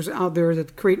creators out there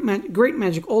that create great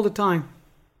magic all the time.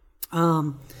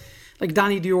 Like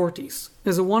Donnie DeOrtiz.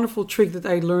 There's a wonderful trick that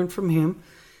I learned from him.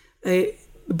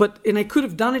 And I could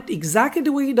have done it exactly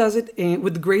the way he does it, and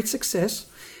with great success.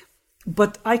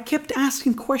 But I kept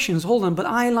asking questions. Hold on, but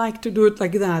I like to do it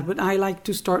like that. But I like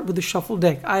to start with the shuffle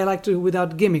deck. I like to do it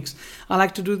without gimmicks. I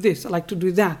like to do this. I like to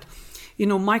do that.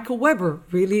 Michael Weber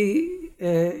really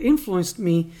influenced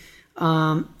me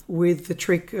with the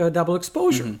trick double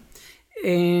exposure.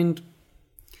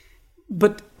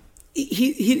 But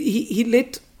he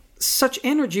let such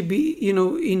energy be,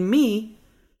 in me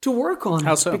to work on.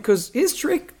 How so? Because his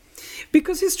trick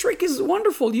is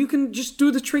wonderful. You can just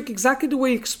do the trick exactly the way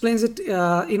he explains it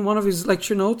in one of his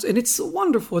lecture notes, and it's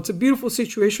wonderful. It's a beautiful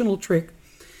situational trick.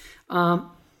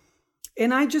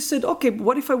 And I just said, okay,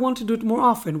 what if I want to do it more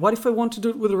often? What if I want to do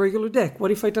it with a regular deck?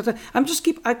 What if I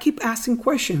keep asking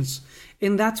questions,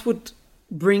 and that's what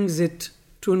brings it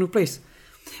to a new place.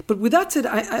 But with that said,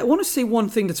 I want to say one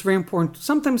thing that's very important.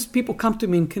 Sometimes people come to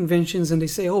me in conventions and they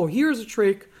say, oh, here's a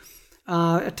trick,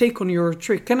 a take on your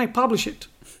trick. Can I publish it?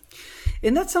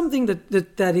 And that's something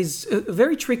that is a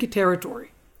very tricky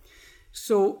territory.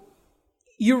 So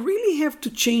you really have to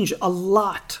change a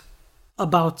lot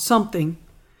about something.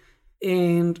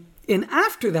 And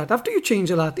after that, after you change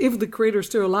a lot, if the creator is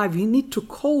still alive, you need to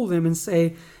call them and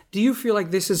say, do you feel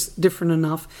like this is different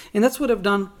enough? And that's what I've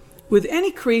done with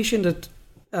any creation that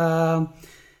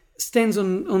stands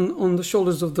on the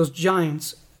shoulders of those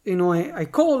giants. I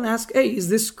call and ask, hey, is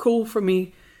this cool for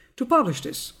me to publish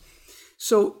this?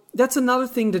 So that's another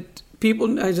thing that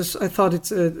people, I thought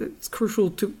it's crucial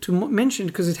to mention,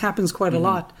 because it happens quite a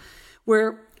lot,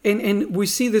 where, and we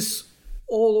see this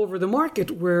all over the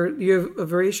market, where you have a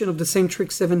variation of the same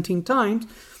trick 17 times,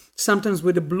 sometimes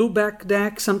with a blue back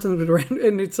deck, sometimes with red,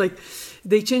 and it's like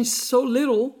they change so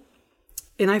little.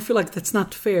 And I feel like that's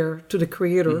not fair to the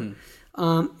creator.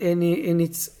 And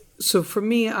it's, so for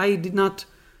me, I did not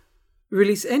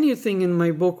release anything in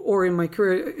my book or in my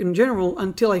career in general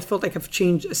until I felt like I've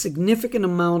changed a significant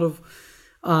amount of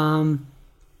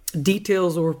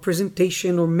details or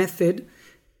presentation or method.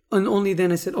 And only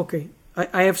then I said, okay,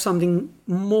 I have something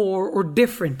more or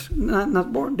different,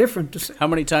 not more, different to say. How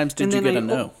many times did you get a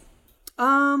no?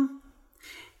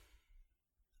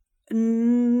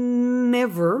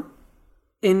 Never.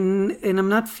 And I'm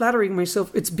not flattering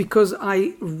myself. It's because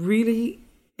I really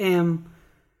am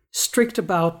strict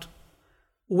about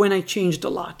when I changed a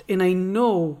lot, and I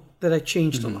know that I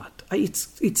changed a lot.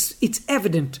 It's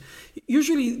evident.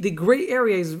 Usually, the gray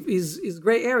area is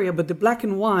gray area, but the black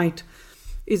and white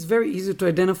is very easy to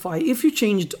identify. If you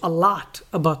changed a lot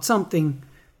about something,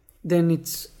 then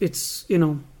it's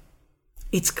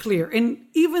clear. And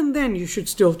even then, you should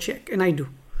still check, and I do.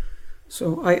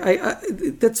 So I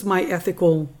that's my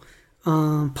ethical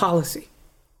policy.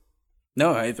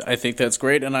 No, I think that's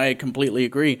great, and I completely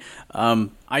agree.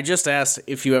 I just asked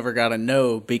if you ever got a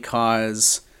no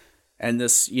because, and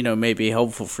this may be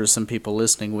helpful for some people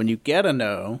listening. When you get a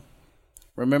no,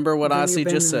 remember what Asi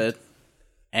just said,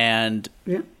 and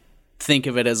think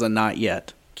of it as a not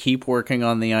yet. keep working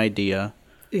on the idea,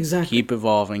 Exactly. keep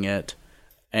evolving it,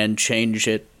 and change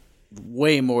it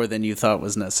way more than you thought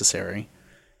was necessary.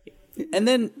 And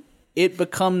then it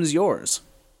becomes yours.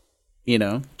 You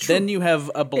know? True. Then you have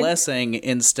a blessing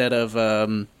instead of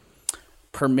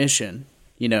permission.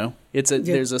 You know?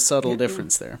 There's a subtle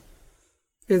difference there.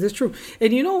 Yeah, that's true.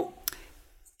 And you know,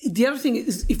 the other thing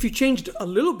is, if you changed a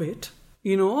little bit,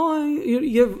 you know,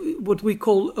 you have what we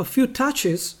call a few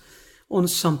touches on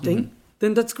something,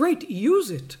 then that's great. Use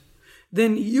it.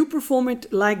 Then you perform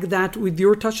it like that with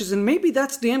your touches, and maybe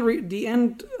that's the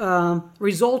end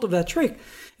result of that trick.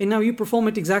 And now you perform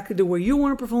it exactly the way you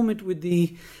want to perform it with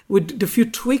the few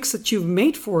tweaks that you've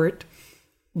made for it,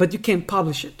 but you can't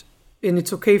publish it. And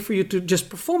it's okay for you to just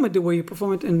perform it the way you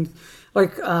perform it. And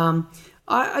like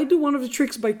I do one of the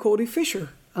tricks by Cody Fisher,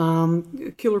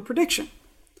 Killer Prediction.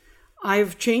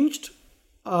 I've changed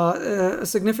a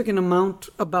significant amount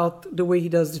about the way he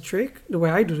does the trick, the way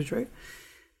I do the trick,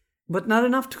 but not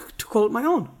enough to call it my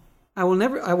own. I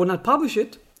will not publish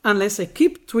it unless I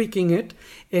keep tweaking it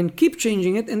and keep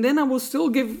changing it, and then I will still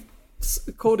give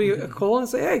Cody a call and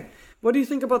say, "Hey, what do you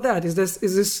think about that? Is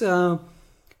this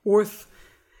worth?"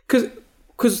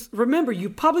 Because remember, you're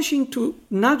publishing to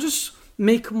not just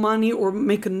make money or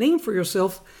make a name for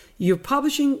yourself. You're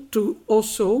publishing to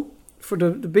also, for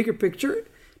the bigger picture,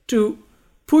 to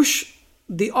push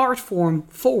the art form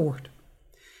forward.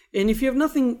 And if you have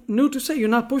nothing new to say, you're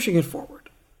not pushing it forward.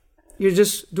 You're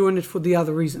just doing it for the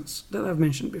other reasons that I've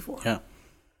mentioned before. Yeah,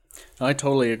 I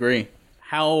totally agree.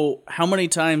 How many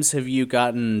times have you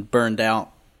gotten burned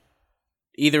out,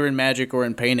 either in magic or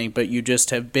in painting, but you just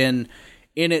have been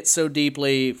in it so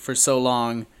deeply for so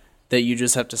long that you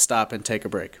just have to stop and take a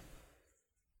break?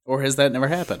 Or has that never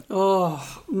happened?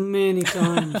 Oh, many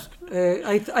times.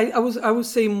 I would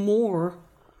say more.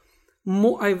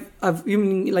 I've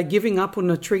even like giving up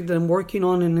on a trick that I'm working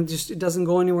on, and it doesn't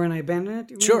go anywhere, and I abandon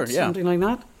it. Sure, yeah, something like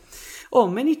that. Oh,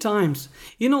 many times.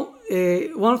 You know,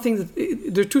 one of the things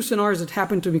there are two scenarios that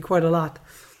happen to me quite a lot.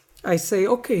 I say,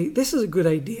 okay, this is a good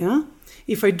idea.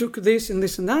 If I do this and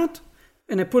this and that,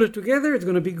 and I put it together, it's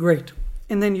going to be great.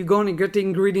 And then you go and get the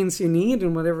ingredients you need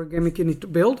and whatever gimmick you need to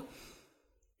build,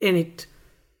 and it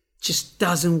just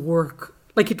doesn't work.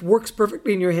 Like, it works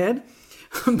perfectly in your head,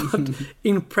 but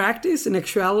in practice, in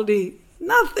actuality,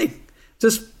 nothing.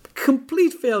 Just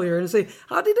complete failure. And say,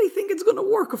 how did I think it's going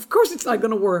to work? Of course it's not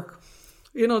going to work.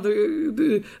 You know,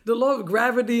 the law of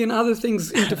gravity and other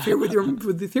things interfere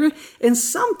with the theory. And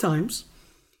sometimes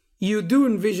you do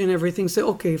envision everything. Say,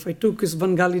 okay, if I took this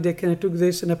Vangali deck and I took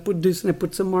this and I put this and I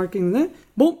put some marking there,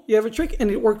 boom, you have a trick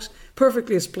and it works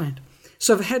perfectly as planned.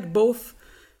 So I've had both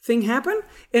thing happen.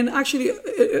 And actually,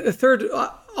 a third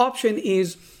option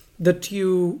is that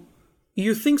you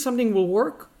think something will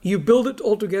work, you build it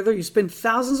all together, you spend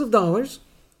thousands of dollars,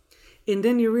 and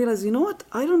then you realize, you know what,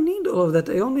 I don't need all of that.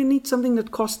 I only need something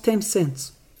that costs 10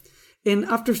 cents. And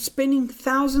after spending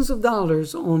thousands of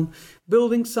dollars on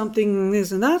building something,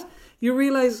 this and that, you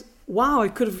realize, wow, I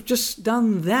could have just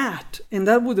done that, and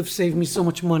that would have saved me so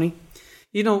much money.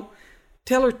 You know,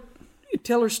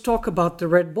 Teller's talk about the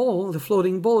red ball, the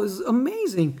floating ball, is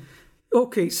amazing.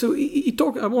 Okay, so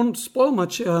I won't spoil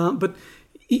much, but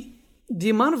the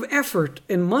amount of effort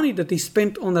and money that he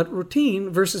spent on that routine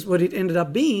versus what it ended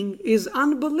up being is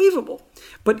unbelievable.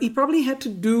 But he probably had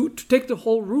to take the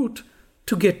whole route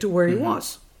to get to where he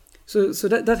was. So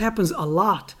that happens a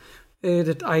lot.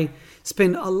 That I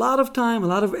spend a lot of time, a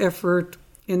lot of effort,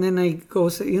 and then I go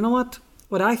say, you know what?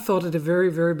 What I thought at the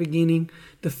very, very beginning,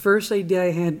 the first idea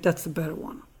I had, that's the better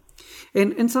one.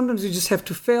 And sometimes you just have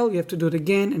to fail. You have to do it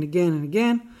again and again and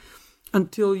again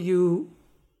until you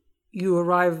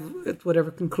arrive at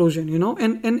whatever conclusion, you know.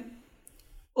 And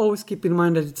always keep in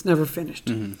mind that it's never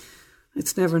finished.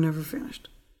 It's never finished.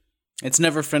 It's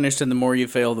never finished, and the more you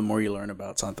fail, the more you learn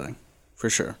about something, for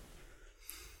sure.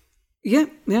 Yeah,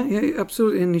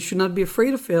 absolutely. And you should not be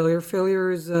afraid of failure.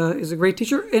 Failure is a great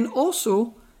teacher, and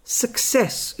also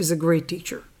success is a great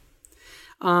teacher.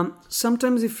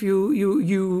 Sometimes if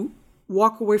you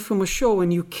walk away from a show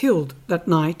and you killed that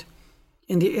night,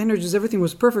 and the energies, everything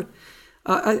was perfect,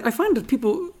 I find that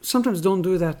people sometimes don't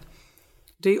do that.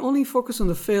 They only focus on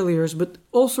the failures, but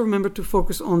also remember to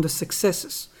focus on the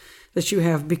successes that you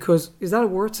have, because, is that a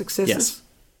word, successes? Yes.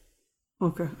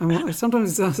 Okay.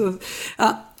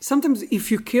 Sometimes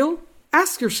if you kill,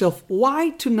 ask yourself, why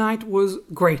tonight was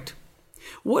great?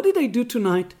 What did I do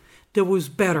tonight that was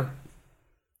better?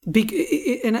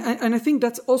 And I think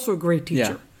that's also a great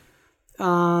teacher.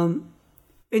 Yeah.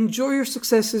 Enjoy your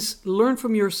successes, learn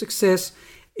from your success,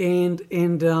 and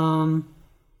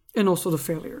also the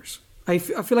failures. I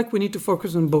feel like we need to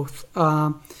focus on both.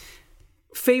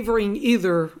 favoring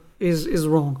either is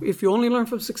wrong. If you only learn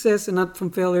from success and not from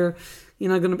failure,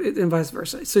 you're not going to, and vice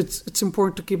versa. So it's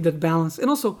important to keep that balance, and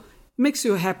also makes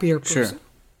you a happier person.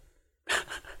 Sure.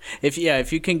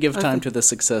 If you can give time to the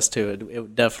success too,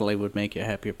 it definitely would make you a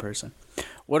happier person.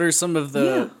 What are some of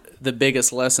the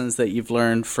biggest lessons that you've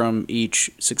learned from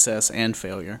each success and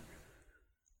failure?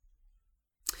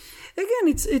 Again,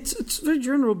 it's very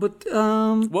general, but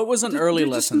what was an early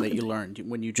lesson that you learned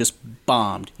when you just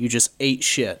bombed? You just ate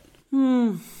shit.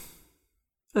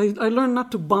 I learned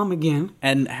not to bomb again.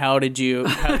 And how did you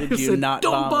said, not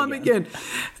don't bomb again?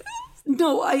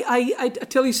 No, I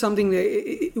tell you something.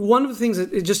 One of the things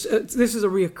that this is a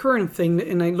reoccurring thing,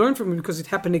 and I learned from it because it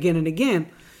happened again and again,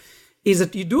 is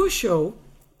that you do a show,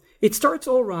 it starts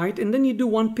all right, and then you do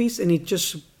one piece and it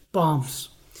just bombs.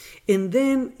 And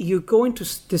then you go into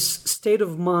this state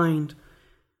of mind,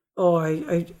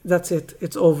 that's it,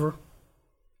 it's over.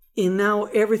 And now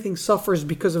everything suffers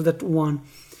because of that one.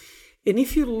 And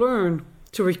if you learn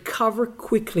to recover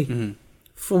quickly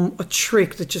from a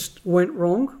trick that just went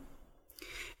wrong,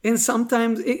 and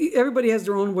sometimes everybody has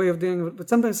their own way of doing it, but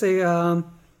sometimes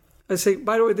I say,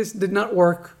 by the way, this did not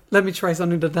work. Let me try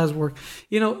something that does work.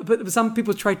 But some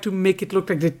people try to make it look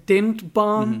like they didn't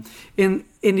bomb, and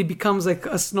it becomes like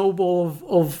a snowball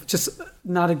of just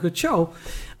not a good show.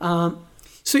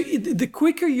 So the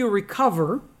quicker you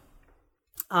recover,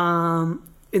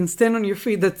 and stand on your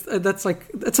feet, that's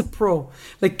a pro.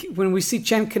 Like when we see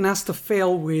Chen Canasta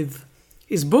fail with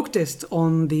his book test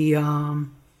on the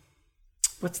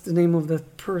what's the name of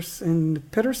that person?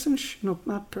 Pedersen? No,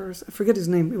 not Pedersen. I forget his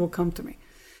name. It will come to me.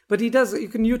 But he does. You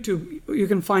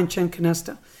can find Chen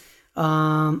Canasta,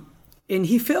 and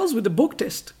he fails with the book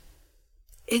test,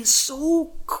 and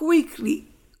so quickly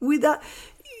without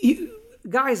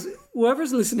guys,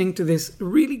 whoever's listening to this,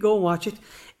 really go watch it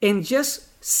and just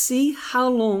see how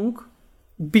long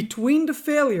between the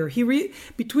failure,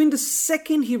 between the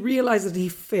second he realized that he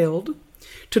failed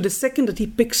to the second that he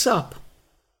picks up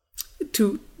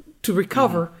to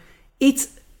recover,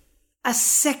 it's a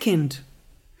second,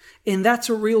 and that's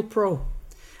a real pro.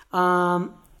 The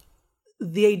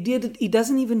idea that he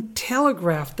doesn't even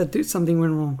telegraph that something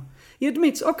went wrong. He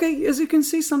admits, okay, as you can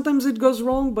see, sometimes it goes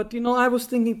wrong, but I was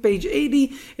thinking page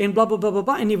 80 and blah, blah, blah, blah,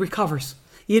 blah, and he recovers.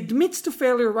 He admits to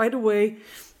failure right away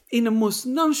in the most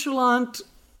nonchalant.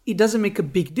 He doesn't make a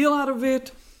big deal out of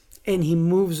it, and he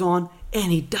moves on,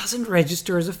 and he doesn't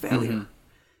register as a failure.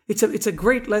 It's a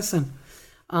great lesson.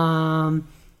 As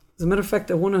a matter of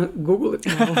fact, I want to Google it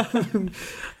now.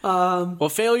 Well,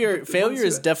 failure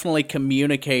is definitely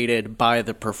communicated by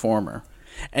the performer.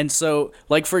 And so,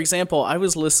 like, for example, I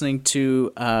was listening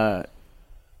to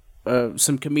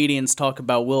some comedians talk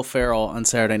about Will Ferrell on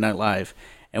Saturday Night Live.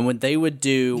 And when they would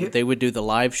do the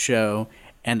live show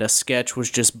and a sketch was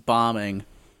just bombing,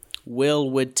 Will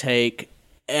would take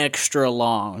extra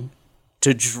long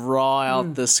to draw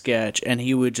out the sketch, and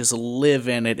he would just live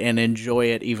in it and enjoy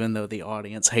it even though the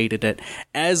audience hated it,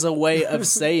 as a way of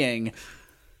saying,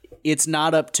 it's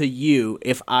not up to you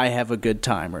if I have a good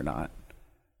time or not,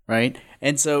 right?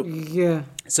 And so,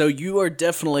 so you are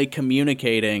definitely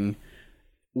communicating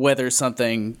whether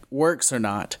something works or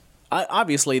not.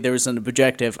 Obviously, there's an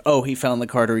objective, he found the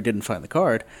card or he didn't find the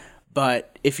card.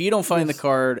 But if you don't find the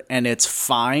card and it's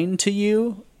fine to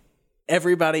you,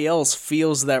 everybody else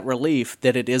feels that relief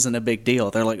that it isn't a big deal.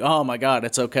 They're like, oh my God,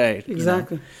 it's okay.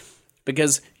 Exactly.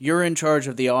 Because you're in charge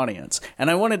of the audience.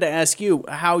 And I wanted to ask you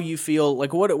how you feel,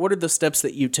 like what are the steps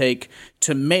that you take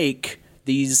to make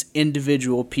these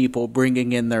individual people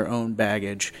bringing in their own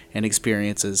baggage and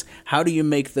experiences, how do you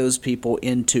make those people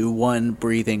into one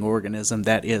breathing organism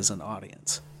that is an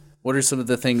audience? What are some of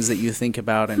the things that you think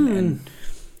about and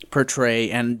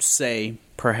portray and say,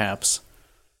 perhaps?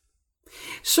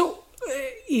 So,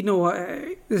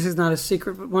 this is not a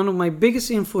secret, but one of my biggest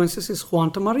influences is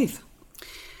Juan Tamariz.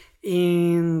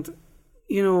 And,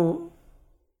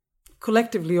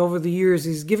 collectively over the years,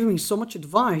 he's given me so much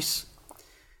advice,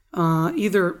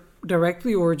 either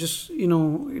directly or just,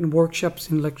 in workshops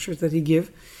and lectures that he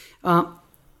give.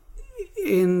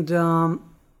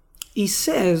 He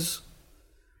says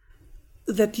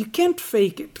that you can't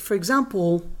fake it. For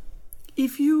example,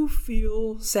 if you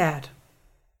feel sad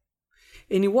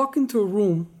and you walk into a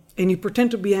room and you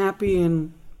pretend to be happy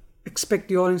and expect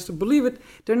the audience to believe it,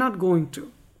 they're not going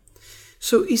to.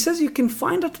 So he says you can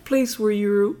find that place where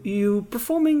you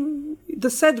performing, the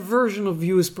sad version of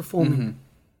you is performing.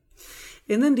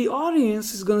 And then the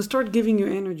audience is going to start giving you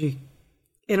energy.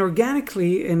 And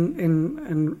organically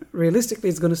and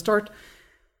realistically, they're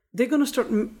going to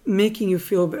start making you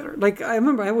feel better. Like, I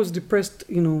remember I was depressed,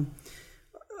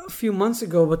 a few months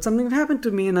ago, but something that happened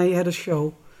to me, and I had a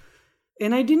show,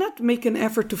 and I did not make an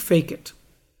effort to fake it.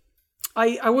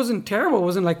 I wasn't terrible. I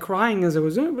wasn't like crying as I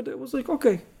was doing, but it was like,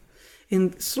 okay.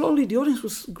 And slowly the audience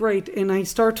was great, and I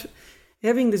start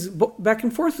having this back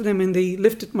and forth with them, and they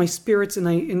lifted my spirits, and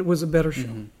it was a better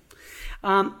show.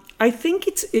 I think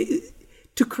it's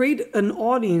to create an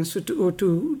audience or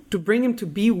to bring them to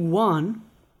be one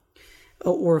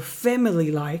or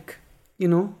family-like, you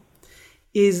know,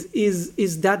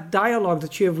 is that dialogue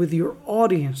that you have with your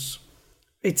audience.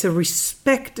 It's a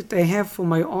respect that I have for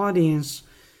my audience,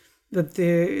 that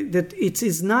it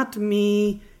is not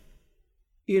me,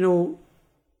 you know,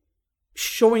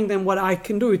 showing them what I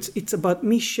can do. It's about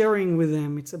me sharing with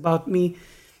them. It's about me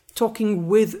talking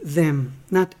with them,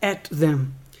 not at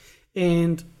them.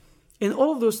 And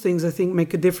all of those things, I think,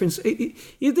 make a difference.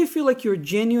 If they feel like you're a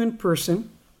genuine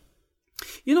person,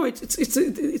 you know,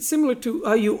 it's similar to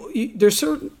how there's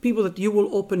certain people that you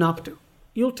will open up to.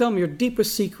 You'll tell them your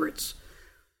deepest secrets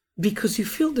because you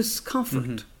feel this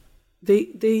comfort.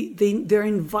 They're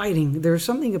inviting. There's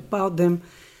something about them,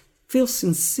 feels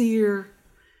sincere.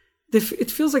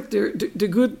 It feels like they're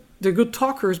good. They're good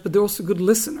talkers, but they're also good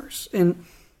listeners. And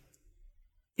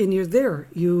you're there.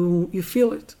 You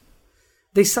feel it.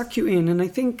 They suck you in. And I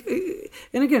think,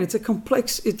 and again,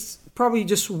 it's probably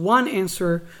just one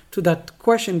answer to that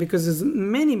question because there's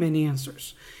many, many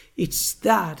answers. It's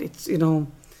that. It's, you know,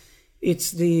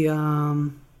 it's the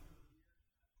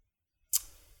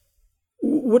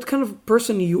what kind of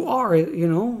person you are, you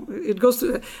know. It goes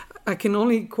to, I can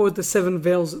only quote the 7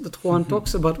 veils that Juan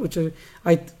talks about, which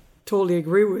I totally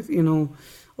agree with, you know,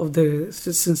 of the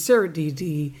sincerity,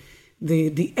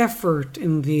 the effort,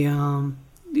 and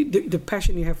the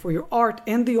passion you have for your art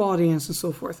and the audience and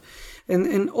so forth.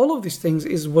 And all of these things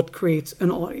is what creates an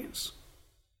audience.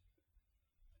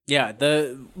 Yeah,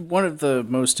 one of the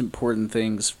most important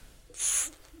things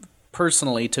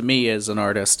personally to me as an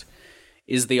artist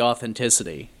is the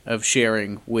authenticity of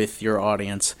sharing with your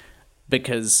audience,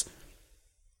 because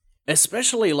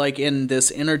especially like in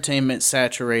this entertainment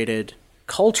saturated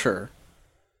culture,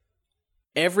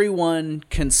 everyone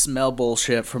can smell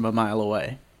bullshit from a mile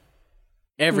away.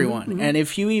 Everyone. Mm-hmm. And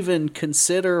if you even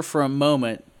consider for a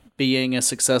moment being a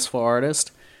successful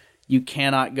artist, you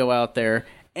cannot go out there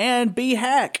and be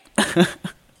hack.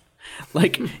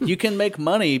 Like, you can make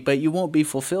money, but you won't be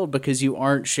fulfilled because you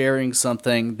aren't sharing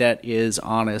something that is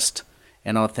honest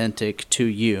and authentic to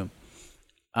you.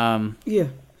 Yeah.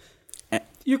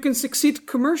 You can succeed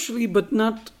commercially, but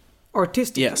not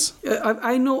artistically. Yes.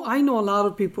 I know a lot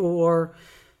of people who are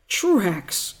true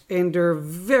hacks, and they're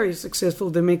very successful.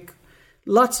 They make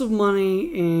lots of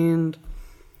money, and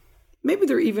maybe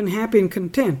they're even happy and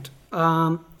content.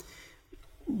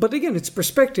 But again, it's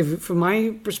perspective. From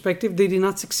my perspective, they did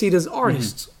not succeed as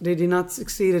artists. Mm-hmm. They did not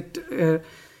succeed at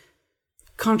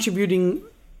contributing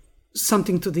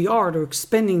something to the art or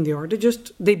expanding the art.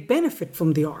 They benefit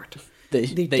from the art. They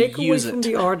take away from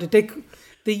the art.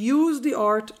 They use the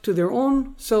art to their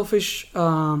own selfish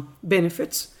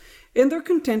benefits, and they're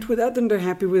content with that, and they're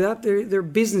happy with that. They're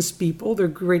business people. They're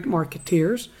great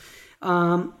marketeers.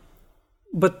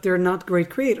 But they're not great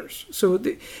creators. So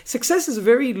success is a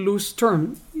very loose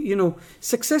term. You know,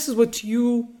 success is what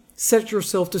you set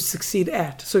yourself to succeed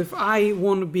at. So if I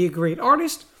want to be a great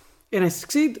artist and I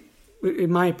succeed,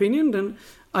 in my opinion, then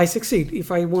I succeed.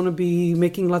 If I want to be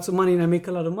making lots of money and I make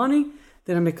a lot of money,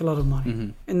 then I make a lot of money. Mm-hmm.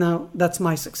 And now that's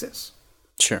my success.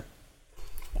 Sure.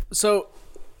 So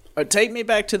take me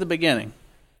back to the beginning.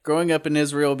 Growing up in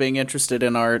Israel, being interested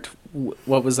in art,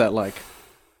 what was that like?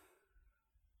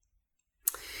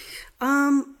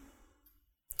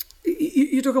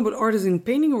 You're talking about art as in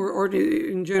painting or art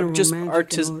in general? Just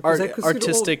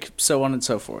artistic, so on and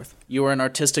so forth. You were an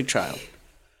artistic child.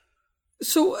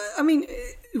 So, I mean,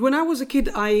 when I was a kid,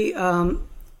 I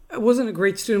wasn't a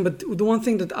great student, but the one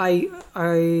thing that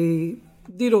I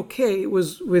did okay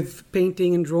was with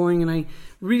painting and drawing, and I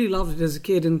really loved it as a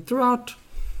kid. And throughout,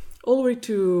 all the way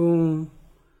to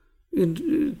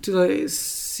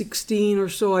 16 or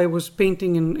so, I was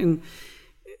painting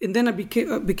and then I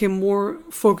became more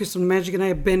focused on magic, and I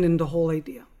abandoned the whole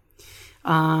idea.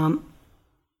 And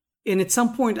at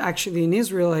some point, actually, in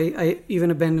Israel, I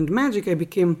even abandoned magic. I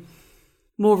became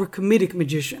more of a comedic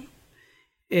magician.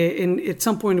 And at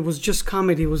some point, it was just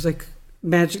comedy. It was like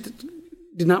magic that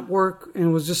did not work, and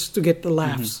it was just to get the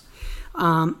laughs.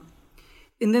 Mm-hmm.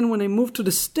 And then when I moved to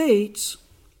the States,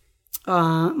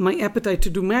 my appetite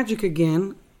to do magic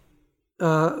again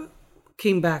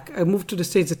came back. I moved to the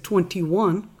States at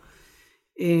 21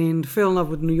 and fell in love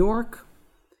with New York.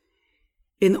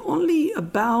 And only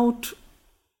about,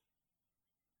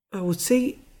 I would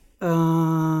say,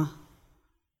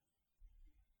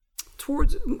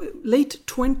 towards late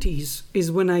 20s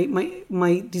is when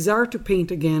my desire to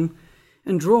paint again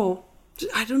and draw,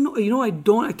 I don't know, I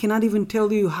cannot even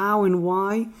tell you how and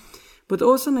why, but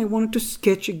all of a sudden I wanted to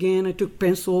sketch again. I took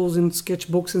pencils and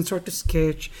sketchbooks and started to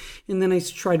sketch, and then I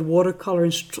tried watercolor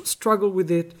and struggled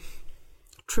with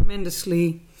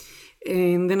tremendously.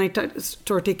 And then I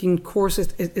started taking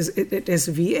courses at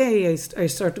SVA. I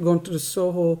started going to the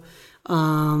Soho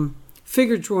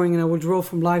figure drawing, and I would draw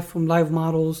from live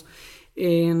models.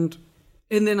 And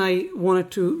then I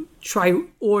wanted to try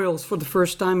oils for the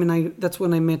first time, and that's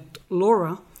when I met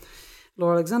Laura.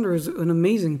 Laura Alexander is an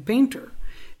amazing painter.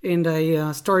 And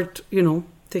I started,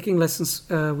 taking lessons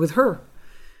with her.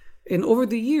 And over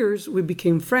the years, we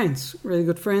became friends, really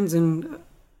good friends, and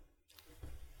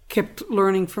kept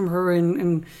learning from her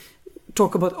and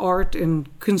talk about art and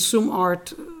consume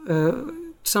art,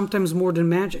 sometimes more than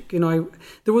magic.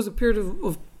 There was a period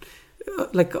of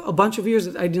like a bunch of years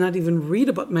that I did not even read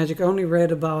about magic. I only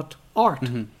read about art.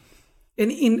 Mm-hmm.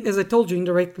 And as I told you,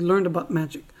 indirectly learned about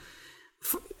magic.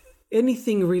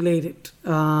 Anything related,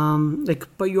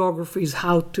 like biographies,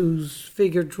 how-tos,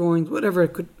 figure drawings, whatever I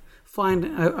could find,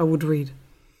 I would read.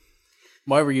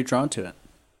 Why were you drawn to it?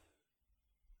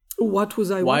 What was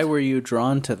I? Why were you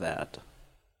drawn to that?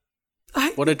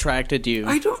 What attracted you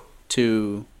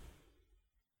to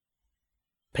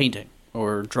painting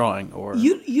or drawing or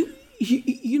there's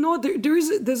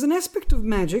an aspect of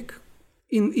magic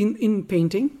in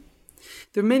painting.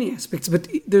 There are many aspects, but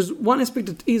there's one aspect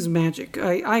that is magic.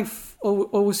 I've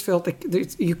always felt like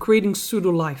you're creating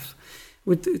pseudo life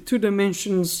with 2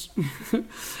 dimensions.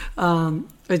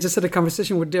 I just had a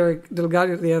conversation with Derek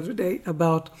Delgado the other day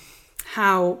about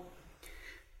how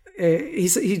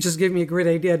he just gave me a great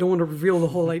idea. I don't want to reveal the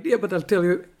whole idea, but I'll tell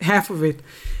you half of it.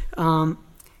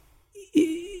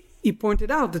 He pointed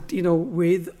out that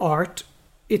with art,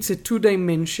 it's a 2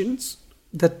 dimensions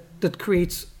that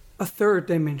creates a 3rd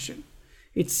dimension.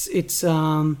 It's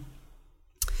you're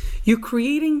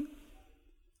creating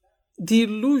the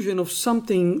illusion of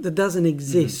something that doesn't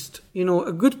exist. Mm-hmm.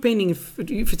 A good painting,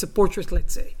 if it's a portrait,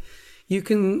 let's say, you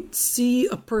can see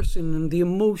a person and the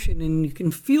emotion, and you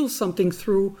can feel something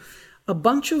through a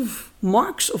bunch of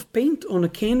marks of paint on a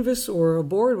canvas or a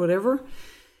board, whatever.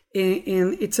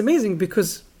 And it's amazing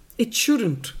because it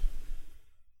shouldn't,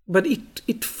 but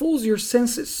it fools your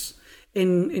senses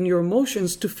and your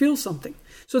emotions to feel something.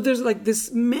 So there's like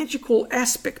this magical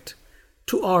aspect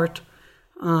to art,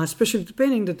 especially to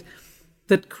painting,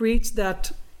 that creates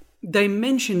that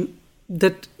dimension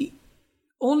that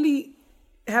only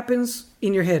happens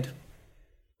in your head.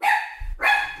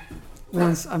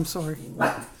 I'm sorry.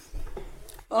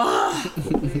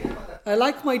 I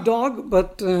like my dog,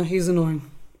 but he's annoying.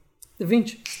 Da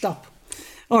Vinci, stop.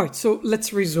 All right, so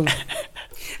let's resume.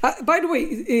 By the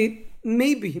way,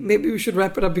 maybe we should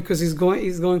wrap it up because he's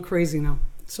going crazy now.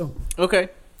 So okay.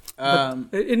 And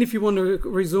if you want to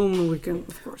resume, we can,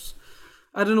 of course.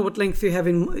 I don't know what length you have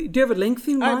in. Do you have a length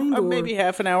in mind? Or? Maybe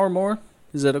half an hour more.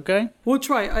 Is that okay? We'll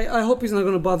try. I hope he's not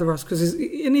going to bother us because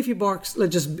and if he barks,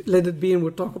 let it be, and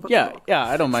we'll talk about. Yeah,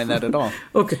 I don't mind that at all.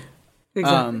 Okay,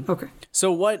 exactly. Okay.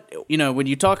 So what when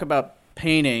you talk about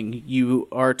painting, you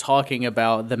are talking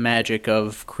about the magic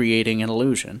of creating an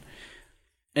illusion,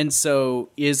 and so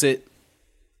is it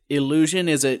illusion?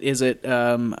 Is it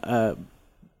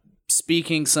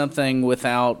speaking something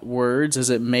without words? Is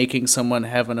it making someone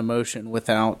have an emotion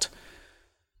without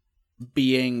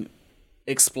being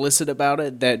explicit about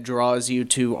it that draws you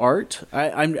to art?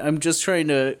 I'm just trying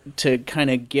to kind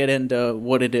of get into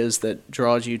what it is that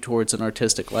draws you towards an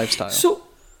artistic lifestyle. So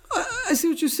I see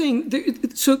what you're saying.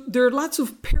 There are lots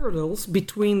of parallels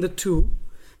between the two,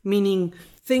 meaning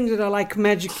things that are like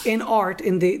magic and art,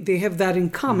 and they have that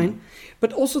in common. Mm-hmm.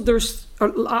 But also there's a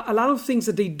lot of things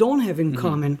that they don't have in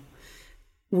common,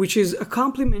 which is a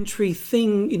complementary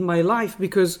thing in my life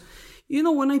because,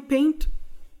 when I paint,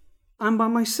 I'm by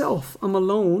myself. I'm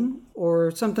alone,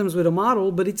 or sometimes with a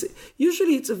model, but it's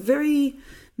a very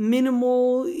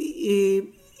minimal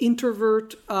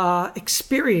introvert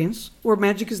experience, where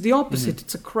magic is the opposite. Mm-hmm.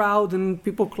 It's a crowd and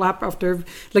people clap after.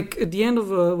 Like at the end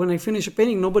of when I finish a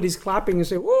painting, nobody's clapping and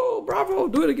say, "Whoa, bravo,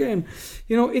 do it again."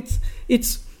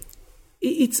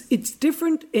 It's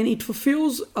different, and it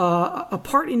fulfills a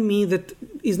part in me that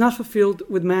is not fulfilled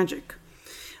with magic.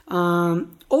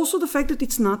 Also, the fact that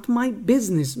it's not my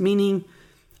business, meaning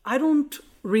I don't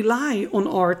rely on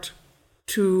art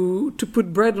to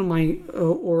put bread on my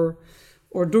or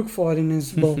dugfod in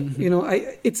his bowl.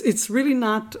 It's really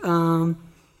not. I'm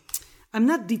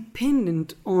not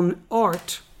dependent on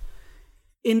art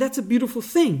And that's a beautiful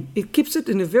thing. It keeps it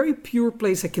in a very pure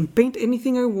place. I can paint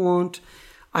anything I want.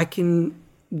 I can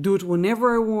do it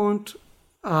whenever I want.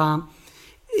 And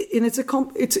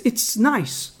it's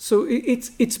nice. So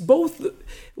it's both.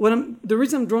 The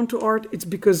reason I'm drawn to art, it's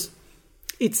because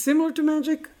it's similar to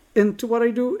magic and to what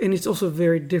I do, and it's also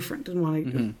very different in what I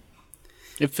do.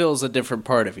 It fills a different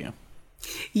part of you.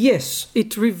 Yes,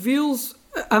 it reveals.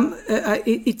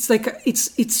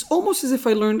 It's almost as if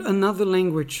I learned another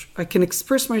language. I can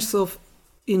express myself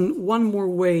in one more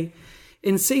way,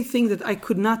 and say things that I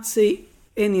could not say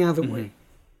any other way.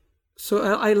 So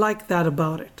I like that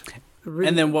about it. Really.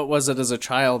 And then what was it as a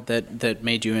child that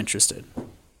made you interested?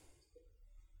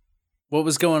 What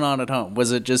was going on at home?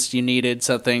 Was it just you needed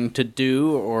something to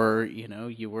do, or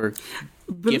you were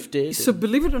gifted? So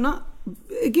believe it or not,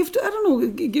 gifted. I don't know.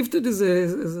 Gifted is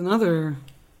another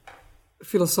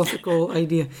philosophical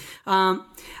idea.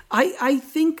 I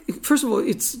think, first of all,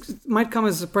 it might come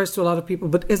as a surprise to a lot of people,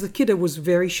 but as a kid, I was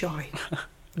very shy,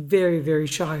 very, very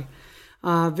shy.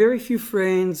 Very few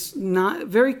friends. Not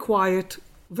very quiet.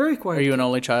 Very quiet. Are you an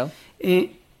only child?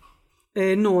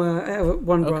 No, I have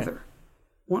one brother.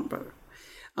 One brother.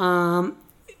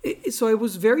 So I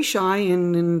was very shy,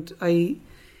 and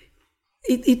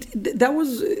that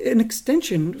was an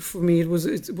extension for me. It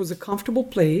was a comfortable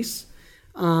place.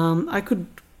 I could,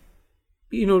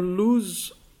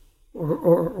 lose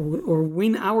or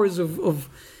win hours of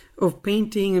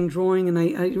painting and drawing, and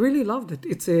I really loved it.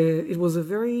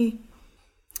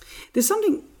 There's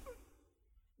something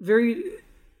very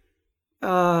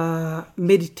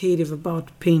meditative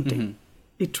about painting.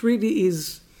 It really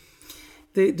is.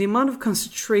 The amount of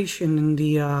concentration and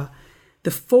the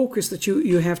focus that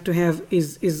you have to have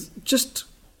is just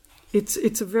it's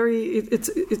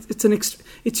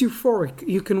euphoric.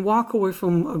 You can walk away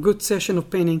from a good session of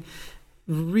painting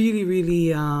really,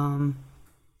 really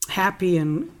happy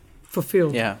and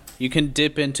fulfilled. Yeah, you can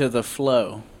dip into the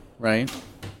flow, right?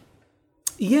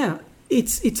 Yeah,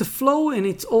 it's a flow, and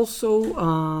it's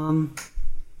also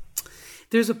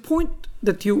there's a point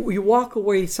that you walk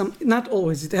away. Not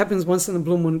always. It happens once in a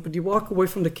blue moon, but you walk away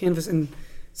from the canvas and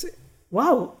say,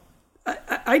 "Wow,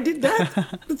 I did that.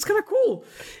 That's kind of cool."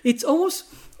 It's almost,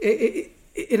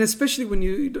 and especially when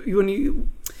you,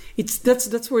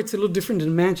 that's where it's a little different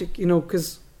than magic,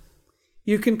 because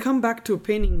you can come back to a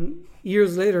painting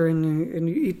years later, and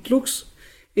it looks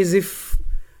as if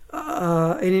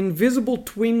an invisible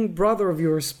twin brother of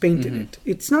yours painted it.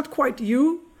 It's not quite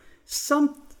you.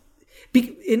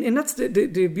 And that's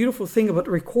the beautiful thing about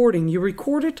recording. You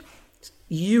record it,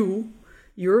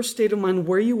 your state of mind,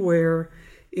 where you were,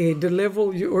 the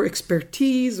level your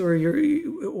expertise, or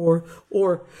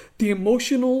or the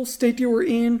emotional state you were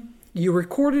in. You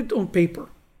record it on paper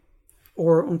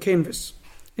or on canvas,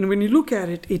 and when you look at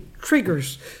it, it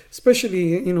triggers,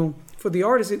 especially for the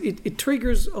artist, it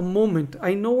triggers a moment.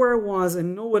 I know where I was, I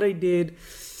know what I did,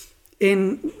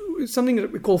 and something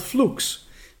that we call flukes.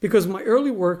 Because my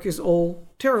early work is all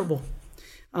terrible,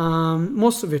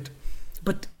 most of it.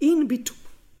 But in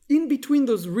between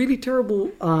those really terrible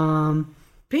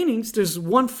paintings, there's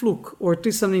one fluke, or at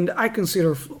least something that I consider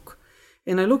a fluke.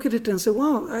 And I look at it and say,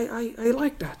 wow, I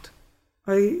like that.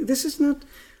 This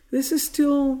is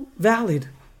still valid.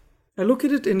 I look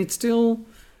at it and it still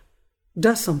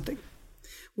does something.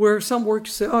 Where some work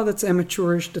you say, oh, that's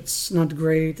amateurish, that's not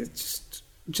great, it's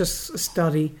just a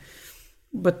study.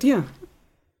 But yeah.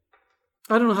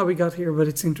 I don't know how we got here, but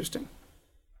it's interesting.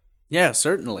 Yeah,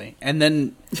 certainly. And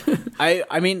then,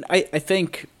 I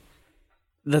think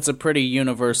that's a pretty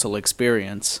universal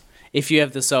experience. If you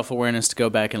have the self-awareness to go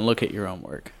back and look at your own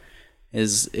work,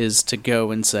 is to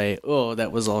go and say, oh,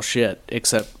 that was all shit,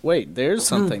 except, wait, there's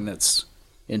something that's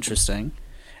interesting.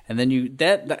 And then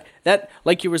that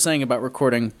like you were saying about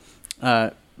recording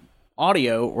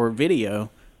audio or video,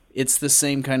 it's the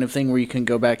same kind of thing where you can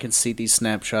go back and see these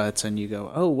snapshots and you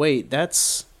go, oh, wait,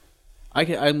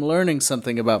 I'm learning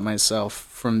something about myself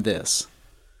from this.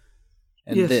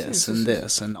 And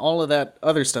this. And all of that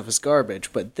other stuff is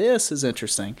garbage. But this is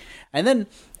interesting. And then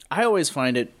I always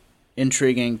find it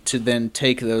intriguing to then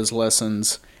take those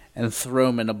lessons and throw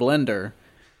them in a blender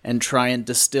and try and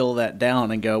distill that down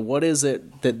and go, what is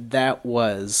it that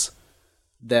was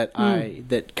that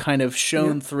that kind of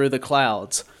shone through the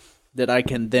clouds that I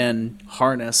can then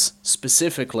harness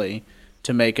specifically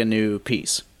to make a new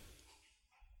piece?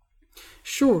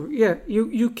 Sure, yeah.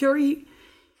 You carry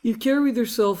with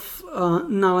yourself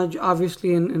knowledge,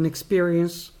 obviously, and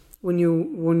experience when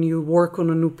you work on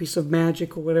a new piece of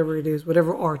magic or whatever it is,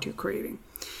 whatever art you're creating.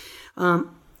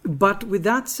 But with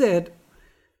that said,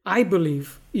 I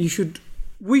believe we should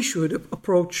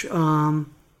approach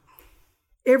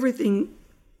everything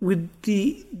with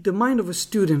the mind of a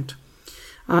student.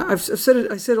 I've said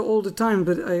it. I said it all the time,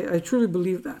 but I truly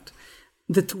believe that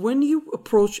when you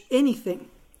approach anything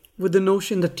with the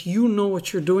notion that you know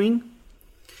what you're doing,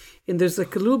 and there's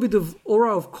like a little bit of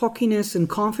aura of cockiness and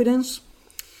confidence,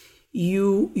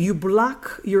 you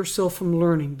block yourself from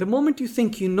learning. The moment you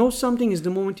think you know something is the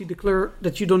moment you declare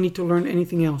that you don't need to learn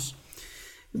anything else.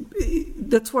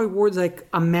 That's why words like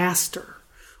a master,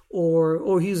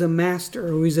 or he's a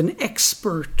master, or he's an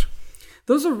expert,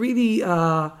 those are really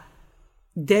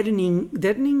deadening,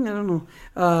 I don't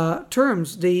know,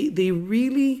 terms. They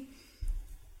really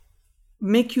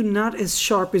make you not as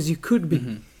sharp as you could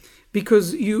be,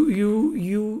 because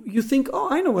you think, oh,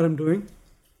 I know what I'm doing.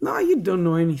 No, you don't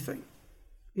know anything.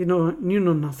 You know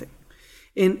nothing.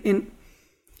 And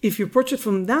if you approach it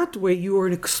from that way, you are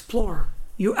an explorer.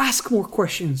 You ask more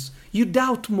questions. You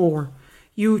doubt more.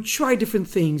 You try different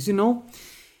things. It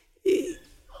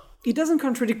doesn't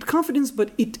contradict confidence,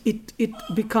 but it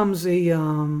becomes a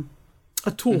tool.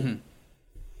 Mm-hmm.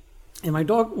 And my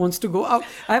dog wants to go out.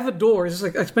 I have a door. It's just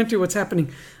like I explain to you what's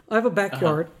happening. I have a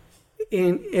backyard,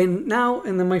 and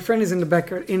then my friend is in the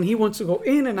backyard, and he wants to go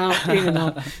in and out, in and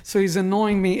out. So he's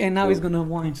annoying me, and now he's gonna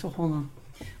whine. So hold on.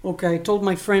 Okay, I told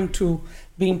my friend to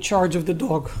be in charge of the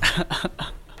dog.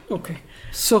 Okay.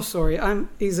 So sorry.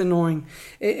 He's annoying,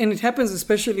 and it happens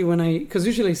especially because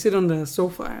usually I sit on the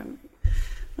sofa.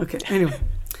 Okay. Anyway,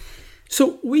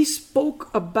 so we spoke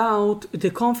about the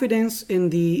confidence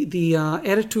and the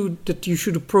attitude that you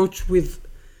should approach with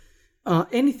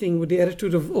anything, with the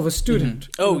attitude of a student.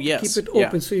 Mm-hmm. Oh, yes. Keep it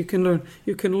open so you can learn.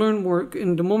 You can learn more.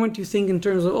 And the moment you think in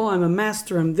terms of, oh, I'm a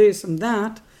master, I'm this, I'm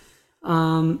that,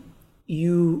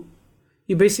 you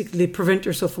basically prevent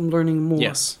yourself from learning more.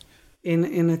 Yes.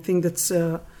 And I think that's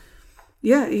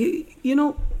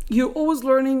you're always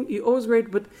learning, you're always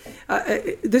great, but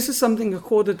this is a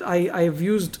quote that I've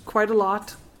used quite a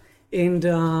lot, and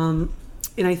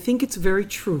I think it's very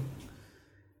true.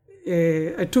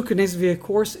 I took an SVA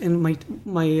course, and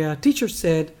my teacher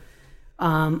said,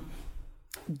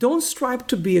 don't strive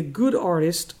to be a good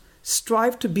artist,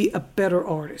 strive to be a better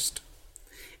artist.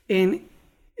 And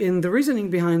the reasoning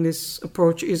behind this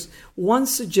approach is one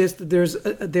suggests that there's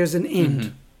an end.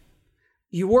 Mm-hmm.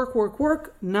 You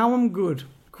work. Now I'm good.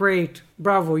 Great.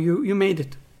 Bravo. You made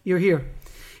it. You're here.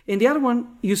 And the other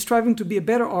one, you striving to be a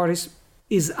better artist,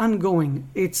 is ongoing.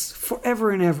 It's forever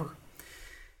and ever.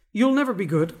 You'll never be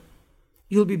good.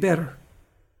 You'll be better.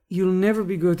 You'll never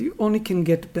be good. You only can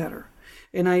get better.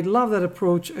 And I love that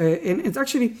approach. And it's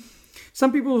actually,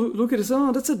 some people look at it and say,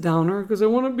 oh, that's a downer, because I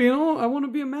want to be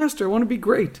a master. I want to be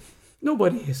great.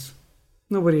 Nobody is.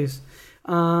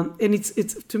 And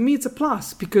it's to me, it's a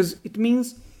plus, because it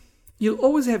means you'll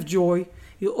always have joy.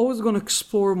 You're always going to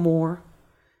explore more.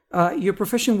 Your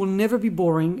profession will never be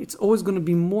boring. It's always going to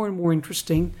be more and more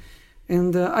interesting.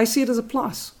 And I see it as a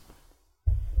plus.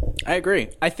 I agree.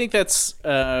 I think that's,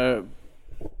 I've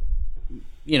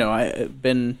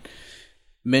been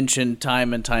mentioned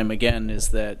time and time again, is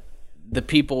that the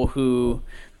people who,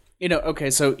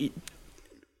 so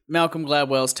Malcolm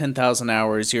Gladwell's 10,000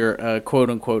 hours, you're a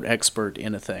quote-unquote expert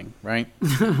in a thing, right?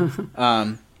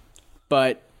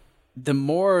 But the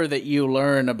more that you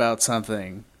learn about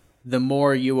something, the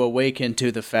more you awaken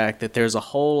to the fact that there's a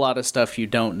whole lot of stuff you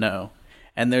don't know.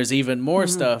 And there's even more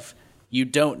stuff you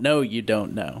don't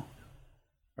know,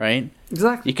 right?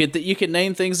 Exactly. You could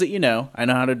name things that you know. I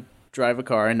know how to drive a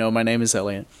car. I know my name is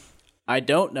Elliot. I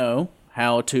don't know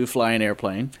how to fly an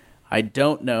airplane. I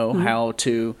don't know how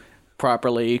to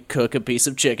properly cook a piece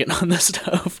of chicken on the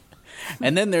stove.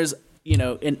 And then there's,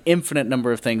 an infinite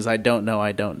number of things I don't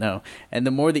know. And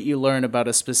the more that you learn about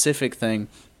a specific thing,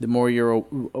 the more you're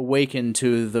awakened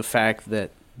to the fact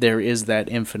that there is that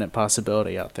infinite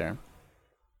possibility out there.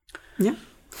 Yeah.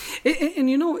 And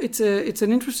it's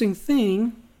an interesting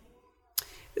thing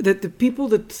that the people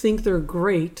that think they're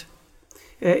great,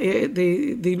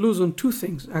 they lose on two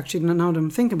things, actually, now that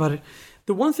I'm thinking about it.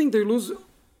 The one thing they lose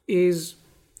is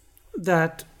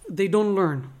that they don't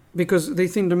learn, because they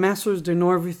think they're masters, they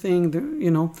know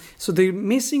everything, so they're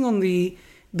missing on the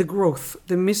growth.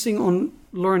 They're missing on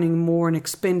learning more and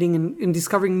expanding and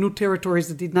discovering new territories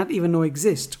that did not even know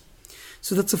exist.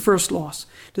 So that's the first loss.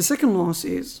 The second loss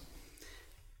is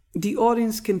the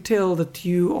audience can tell that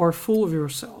you are full of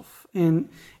yourself, and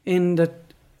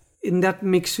that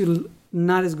makes you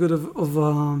not as good of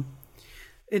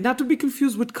and not to be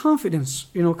confused with confidence.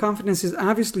 Confidence is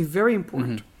obviously very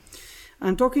important. Mm-hmm.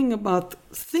 I'm talking about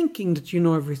thinking that you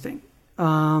know everything,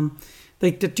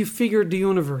 like that you figured the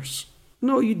universe.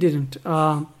 No, you didn't.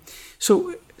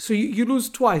 So So you lose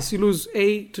twice. You lose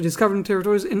to discover new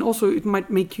territories, and also it might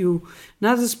make you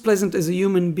not as pleasant as a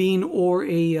human being or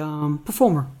a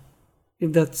performer,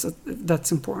 if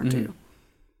that's important to you.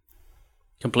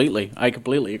 Completely, I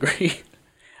completely agree.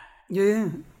 Yeah,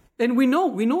 and we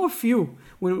know a few.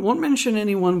 We won't mention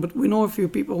anyone, but we know a few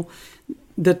people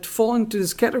that fall into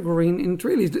this category, and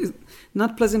really, it's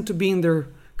not pleasant to be in their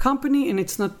company, and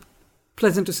it's not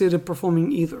pleasant to see them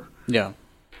performing either. Yeah.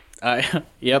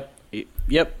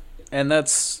 Yep. And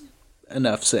that's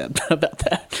enough said about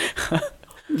that.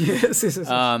 Yes.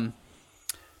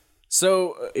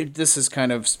 So this is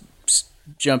kind of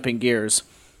jumping gears,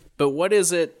 but what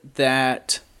is it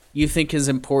that you think is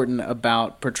important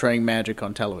about portraying magic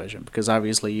on television? Because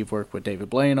obviously you've worked with David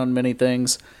Blaine on many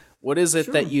things. What is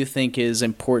it that you think is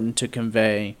important to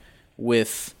convey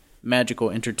with magical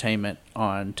entertainment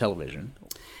on television?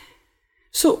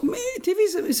 So TV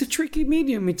is a tricky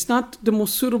medium. It's not the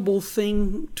most suitable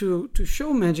thing to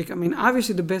show magic. I mean,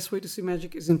 obviously the best way to see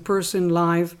magic is in person,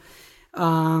 live.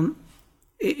 And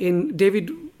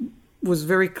David was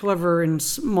very clever and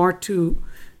smart to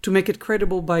make it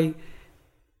credible by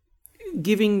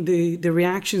giving the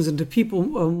reactions and the people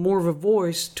more of a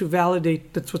voice to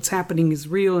validate that what's happening is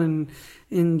real and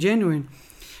genuine.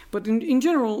 But in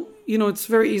general, it's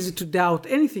very easy to doubt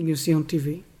anything you see on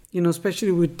TV.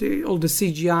 Especially with all the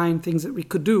CGI and things that we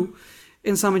could do.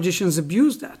 And some magicians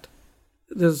abuse that.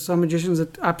 There's some magicians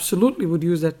that absolutely would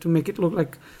use that to make it look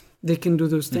like they can do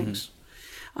those things.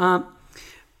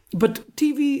 But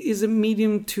TV is a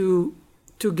medium to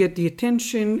get the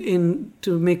attention and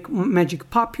to make magic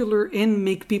popular and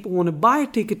make people want to buy a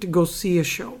ticket to go see a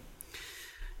show.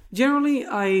 Generally,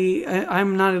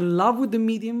 I'm not in love with the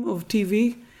medium of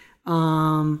TV.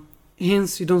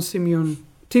 Hence, you don't see me on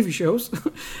TV shows,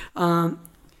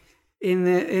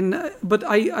 but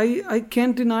I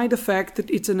can't deny the fact that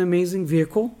it's an amazing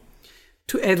vehicle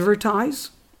to advertise.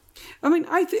 I mean,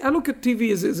 I look at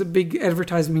TV as a big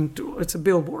advertising tool. It's a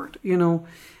billboard, and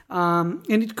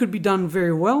it could be done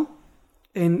very well,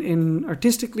 and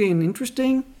artistically and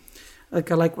interesting.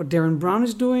 Like I like what Darren Brown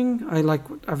is doing. I like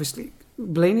what obviously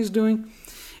Blaine is doing,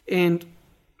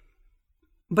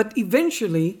 but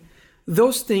eventually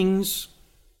those things.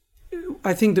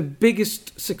 I think the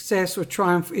biggest success or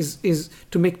triumph is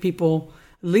to make people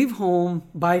leave home,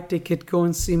 buy a ticket, go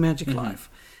and see Magic live.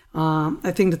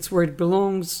 I think that's where it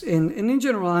belongs. And in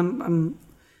general,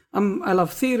 I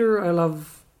love theater. I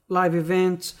love live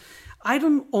events. I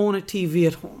don't own a TV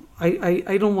at home.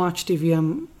 I don't watch TV.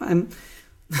 I'm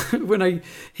when I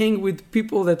hang with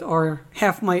people that are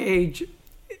half my age,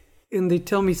 and they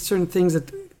tell me certain things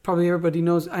that probably everybody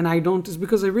knows, and I don't, is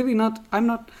because I'm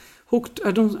not hooked.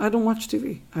 I don't watch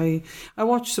TV. I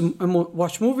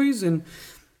watch movies and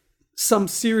some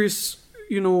series,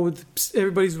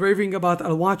 everybody's raving about.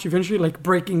 I'll watch eventually, like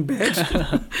Breaking Bad.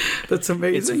 That's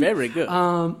amazing. It's very good.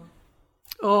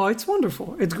 It's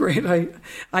wonderful. It's great.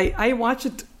 I watch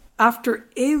it after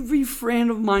every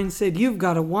friend of mine said, "You've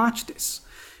got to watch this,"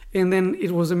 and then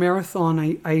it was a marathon.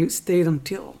 I stayed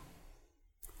until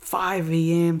 5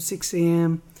 a.m., 6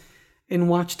 a.m. and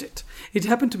watched it. It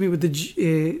happened to me with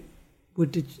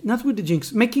not with the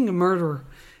Jinx, Making a Murderer.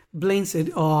 Blaine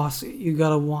said, see, you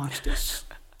gotta watch this.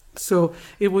 So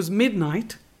it was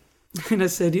midnight, and I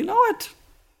said, you know what?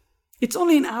 It's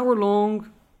only an hour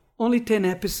long, only 10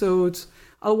 episodes.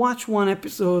 I'll watch one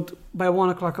episode. By 1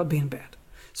 o'clock, I'll be in bed.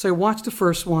 So I watched the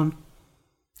first one.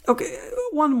 Okay,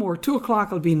 one more, 2 o'clock,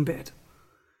 I'll be in bed.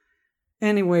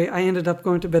 Anyway, I ended up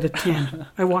going to bed at 10.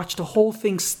 I watched the whole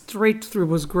thing straight through. It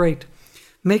was great.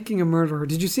 Making a Murderer.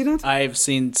 Did you see that? I've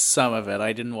seen some of it.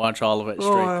 I didn't watch all of it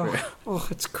straight through. Oh,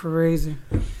 it's crazy.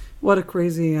 What a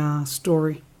crazy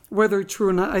story. Whether it's true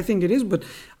or not, I think it is, but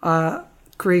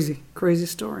crazy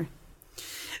story.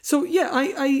 So yeah,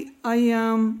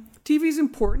 TV is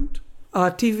important.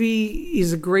 TV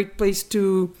is a great place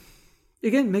to,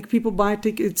 again, make people buy a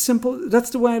ticket. It's simple.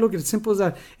 That's the way I look at it. Simple as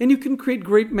that. And you can create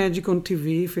great magic on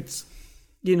TV if it's,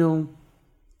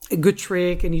 a good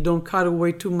trick, and you don't cut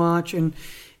away too much, and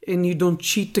you don't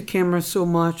cheat the camera so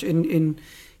much, and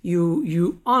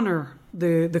you honor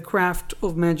the craft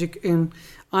of magic. And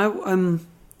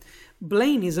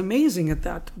Blaine is amazing at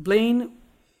that. Blaine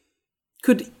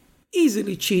could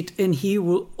easily cheat, and he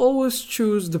will always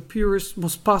choose the purest,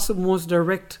 most possible, most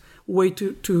direct way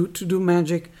to do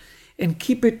magic, and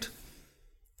keep it,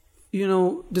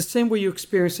 the same way you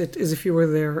experience it as if you were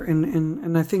there.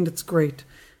 And I think that's great.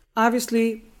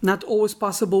 Obviously, not always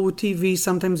possible with TV.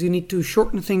 Sometimes you need to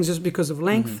shorten things just because of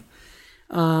length.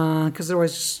 Because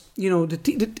otherwise, the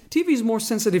TV is more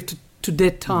sensitive to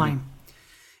dead time.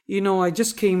 I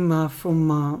just came from,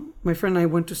 my friend and I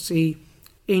went to see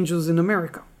Angels in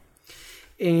America.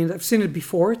 And I've seen it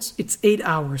before. It's 8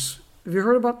 hours. Have you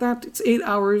heard about that? It's 8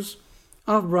 hours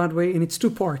off Broadway, and it's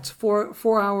 2 parts.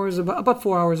 4 hours, about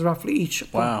 4 hours roughly each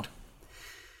part. Wow.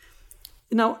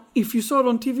 Now, if you saw it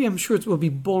on TV, I'm sure it will be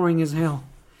boring as hell.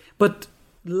 But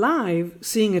live,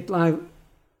 seeing it live,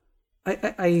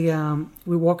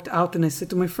 we walked out and I said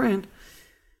to my friend,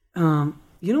 I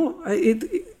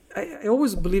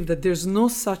always believe that there's no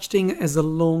such thing as a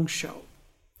long show.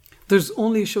 There's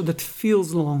only a show that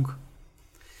feels long.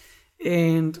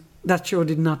 And that show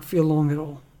did not feel long at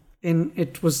all. And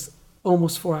it was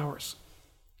almost 4 hours.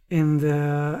 And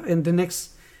the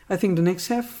next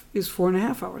half is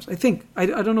 4.5 hours. I think. I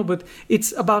don't know, but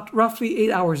it's about roughly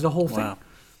 8 hours, the whole thing. Wow.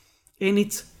 And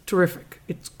it's terrific.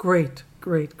 It's great,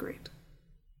 great, great.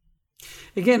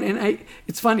 Again, and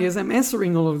it's funny, as I'm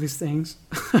answering all of these things,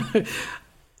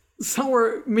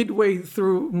 somewhere midway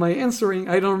through my answering,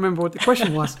 I don't remember what the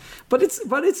question was. but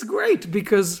it's great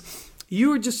because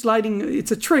you're just sliding,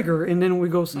 it's a trigger, and then we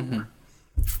go somewhere.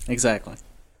 Mm-hmm. Exactly.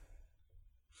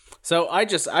 So I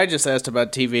just asked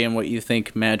about TV and what you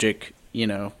think magic,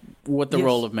 what the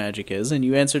role of magic is, and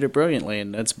you answered it brilliantly,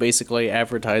 and that's basically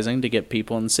advertising to get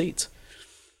people in seats.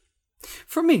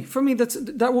 For me,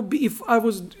 that would be if I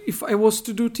was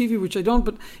to do TV, which I don't,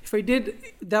 but if I did,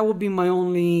 that would be my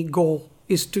only goal,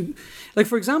 is to, like,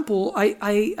 for example,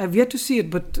 I've yet to see it,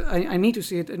 but I need to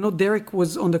see it. I know Derek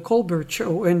was on the Colbert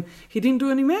Show, and he didn't do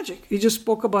any magic. He just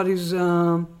spoke about his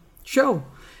show,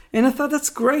 and I thought that's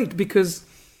great because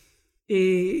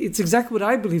it's exactly what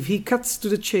I believe. He cuts to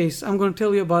the chase. I'm going to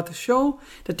tell you about a show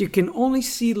that you can only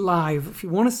see live. If you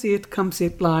want to see it, come see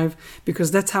it live,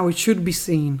 because that's how it should be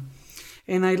seen.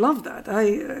 And I love that.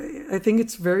 I think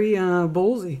it's very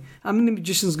ballsy. How many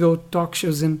magicians go talk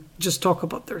shows and just talk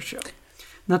about their show?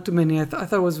 Not too many. I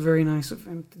thought it was very nice of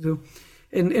him to do.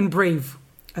 And brave.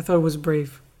 I thought it was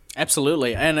brave.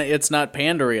 Absolutely. And it's not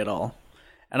pandery at all.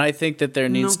 And I think that there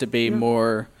needs to be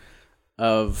more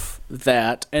of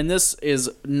that. And this is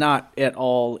not at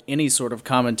all any sort of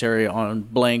commentary on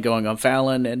Blaine going on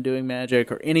Fallon and doing magic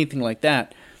or anything like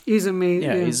that. He's amazing.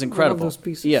 Yeah, he's incredible. I love those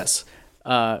pieces. Yes.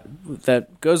 That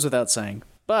goes without saying.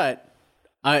 But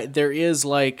there is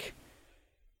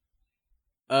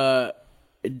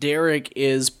Derek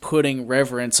is putting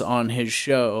reverence on his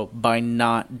show by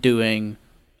not doing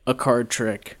a card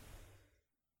trick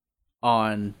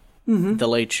on The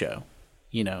Late Show.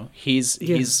 He's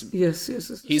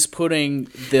putting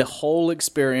the whole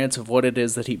experience of what it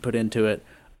is that he put into it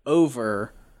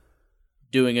over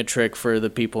doing a trick for the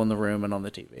people in the room and on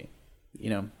the TV.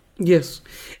 Yes.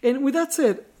 And with that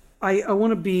said, I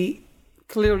want to be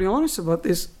clearly honest about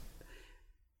this.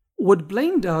 What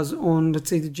Blaine does on, let's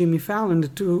say, the Jimmy Fallon, the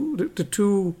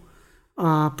two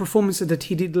performances that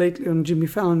he did lately on Jimmy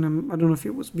Fallon, I don't know if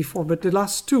it was before, but the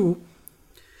last two,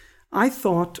 I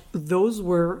thought those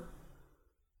were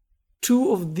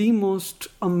two of the most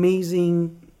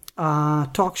amazing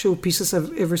talk show pieces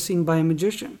I've ever seen by a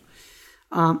magician.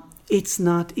 It's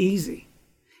not easy.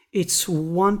 It's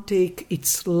one take,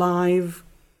 it's live,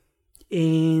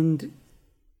 and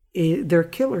they're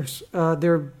killers.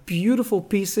 They're beautiful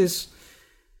pieces,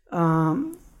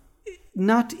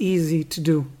 not easy to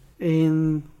do.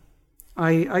 And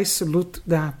I salute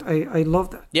that. I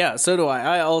love that. Yeah, so do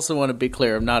I. I also want to be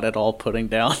clear, I'm not at all putting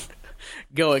down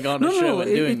going on a show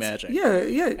and doing magic.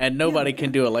 Yeah. And nobody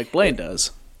can do it like Blaine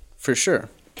does, for sure.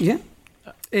 Yeah.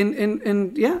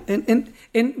 And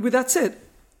with that said,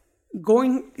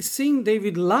 seeing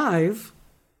David live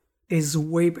is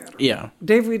way better. Yeah.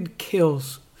 David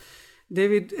kills.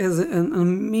 David has an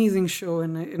amazing show,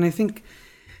 and I think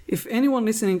if anyone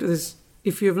listening to this,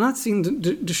 if you have not seen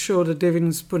the show that David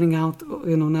is putting out,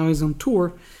 now he's on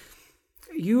tour,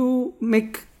 you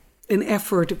make an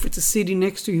effort. If it's a city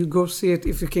next to you, go see it.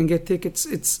 If you can get tickets,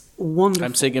 it's wonderful.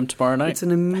 I'm seeing him tomorrow night. It's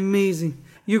an amazing.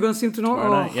 You're gonna see him tomorrow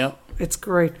night. Yep. It's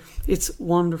great. It's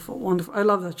wonderful, wonderful. I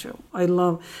love that show.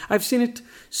 I've seen it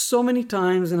so many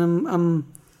times, and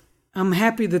I'm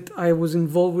happy that I was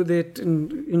involved with it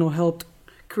and helped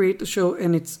create the show.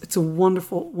 And it's a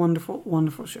wonderful, wonderful,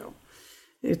 wonderful show.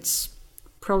 It's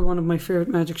probably one of my favorite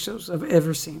magic shows I've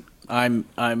ever seen.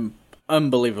 I'm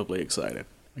unbelievably excited.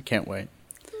 I can't wait.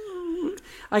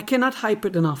 I cannot hype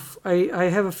it enough. I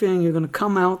have a feeling you're going to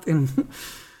come out and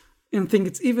think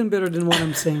it's even better than what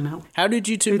I'm saying now. How did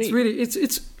you two meet? It's really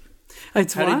it's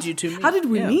How what? did you two meet? How did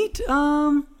we meet?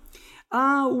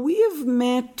 We have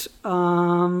met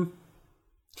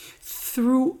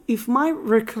through, if my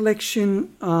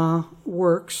recollection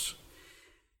works,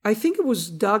 I think it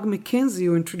was Doug McKenzie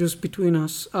who introduced between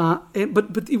us,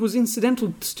 but it was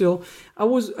incidental still. I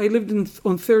lived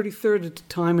on 33rd at the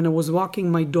time, and I was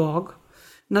walking my dog,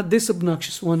 not this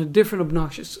obnoxious one, a different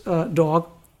obnoxious dog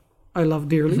I love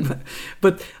dearly,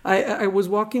 but I was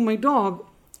walking my dog,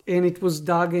 and it was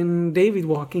Doug and David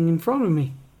walking in front of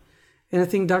me, and I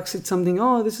think Doug said something.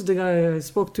 Oh, this is the guy I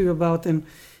spoke to you about, and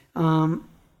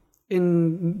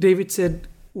David said,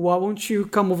 "Why won't you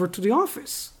come over to the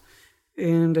office?"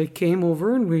 And I came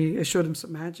over and I showed him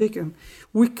some magic and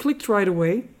we clicked right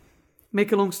away.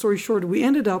 Make a long story short, we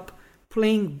ended up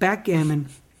playing backgammon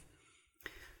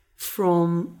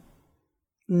from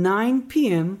 9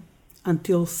 p.m.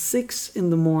 until 6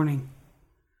 in the morning.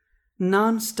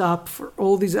 Non-stop for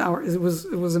all these hours. It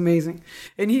was amazing.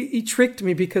 And he tricked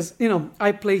me because,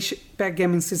 I play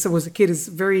backgammon since I was a kid.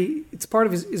 It's part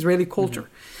of his Israeli culture.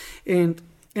 Mm-hmm.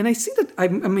 And I see that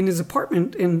I'm in his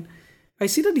apartment and I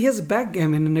see that he has a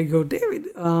backgammon, and I go, David,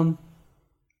 do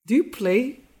you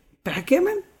play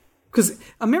backgammon? Because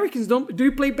Americans don't. Do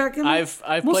you play backgammon? I've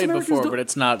played before, but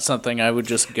it's not something I would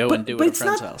just go and do at a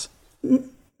friend's house.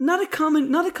 Not a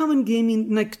common game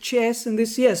in like chess and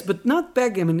this, yes, but not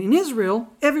backgammon. In Israel,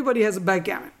 everybody has a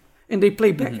backgammon, and they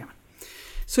play backgammon. Mm-hmm.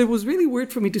 So it was really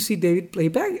weird for me to see David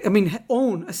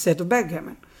own a set of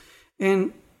backgammon,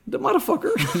 and the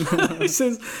motherfucker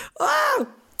says,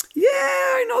 yeah,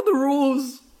 I know the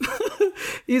rules.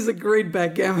 He's a great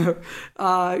backgammon.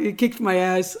 He kicked my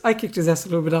ass. I kicked his ass a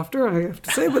little bit after, I have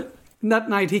to say, but that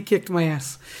night he kicked my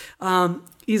ass.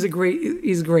 He's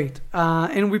great.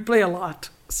 And we play a lot.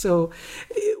 So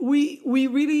we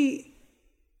really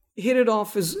hit it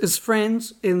off as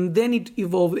friends, and then it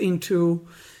evolved into,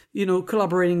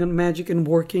 collaborating on magic and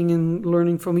working and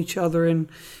learning from each other. And,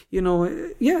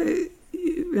 and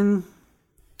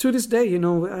to this day,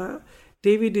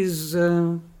 David is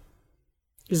a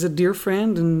dear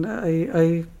friend, and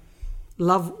I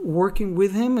love working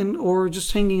with him or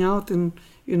just hanging out and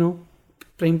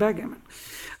playing backgammon.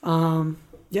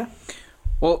 Yeah.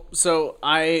 Well, so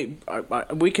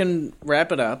we can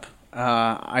wrap it up.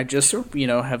 I just have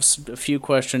a few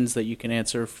questions that you can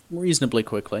answer reasonably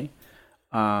quickly.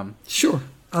 Sure,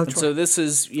 I'll try. So this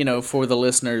is for the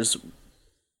listeners.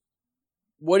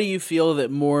 What do you feel that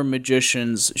more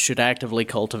magicians should actively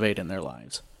cultivate in their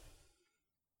lives?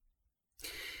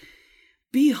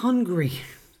 Be hungry.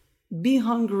 Be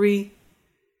hungry,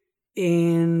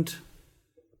 and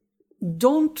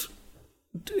don't,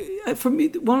 for me,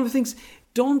 one of the things,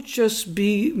 don't just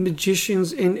be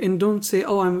magicians and don't say,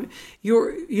 an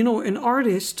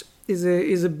artist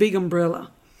is a big umbrella.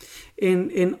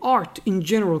 In art in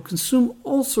general, consume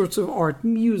all sorts of art,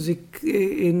 music,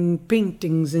 in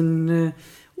paintings, in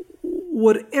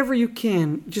whatever you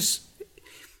can. Just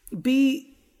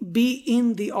be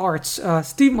in the arts.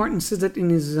 Steve Martin says that in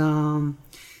his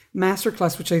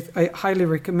masterclass, which I highly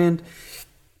recommend.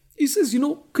 He says,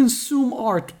 consume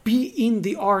art, be in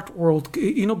the art world.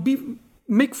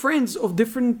 Make friends of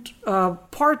different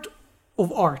part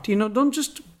of art. Don't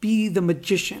just be the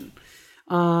magician.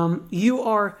 You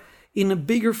are in a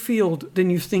bigger field than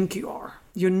you think you are.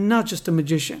 You're not just a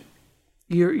magician.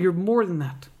 You're more than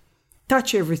that.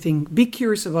 Touch everything. Be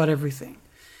curious about everything.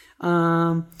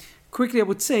 Quickly, I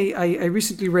would say I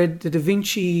recently read the Da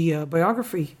Vinci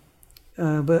biography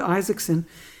by Isaacson,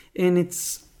 and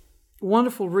it's a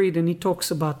wonderful read. And he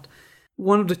talks about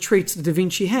one of the traits that Da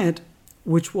Vinci had,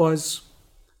 which was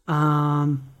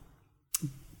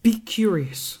be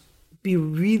curious. Be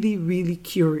really, really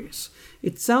curious.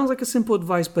 It sounds like a simple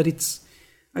advice, but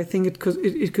I think it could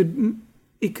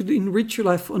enrich your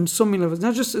life on so many levels,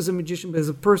 not just as a magician, but as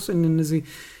a person and as a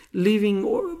living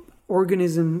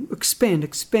organism.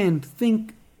 Expand,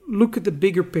 think, look at the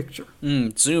bigger picture.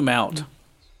 Zoom out.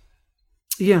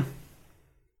 Yeah.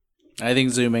 I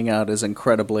think zooming out is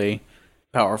incredibly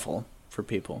powerful for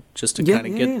people, just to kind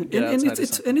of get outside.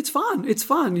 And it's fun. It's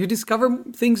fun. You discover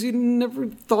things you never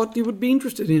thought you would be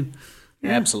interested in.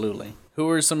 Yeah. Absolutely. Who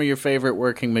are some of your favorite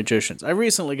working magicians? I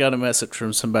recently got a message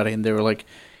from somebody, and they were like,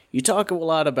 you talk a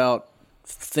lot about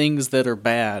things that are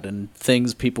bad and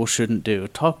things people shouldn't do.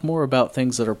 Talk more about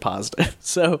things that are positive.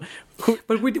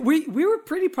 But we were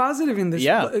pretty positive in this.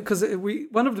 Yeah. Because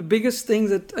one of the biggest things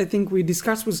that I think we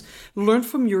discussed was learn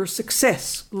from your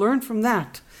success. Learn from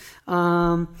that.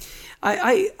 I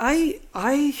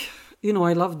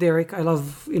love Derek. I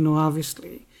love,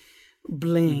 obviously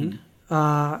Blaine.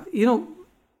 Mm-hmm.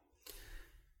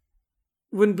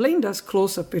 When Blaine does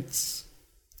close up, it's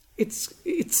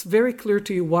very clear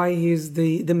to you why he's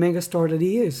the megastar that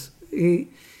he is.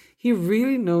 He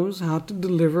really knows how to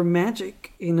deliver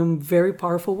magic in a very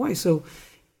powerful way. So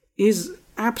his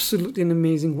absolutely an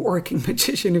amazing working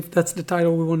magician, if that's the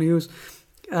title we want to use.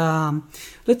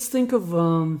 Let's think of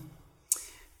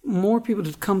more people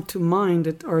that come to mind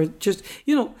that are just,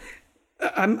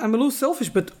 I'm a little selfish,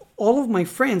 but all of my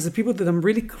friends, the people that I'm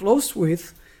really close with,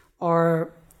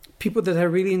 are people that I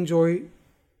really enjoy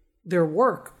their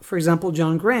work. For example,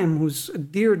 John Graham, who's a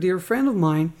dear, dear friend of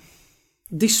mine,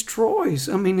 destroys.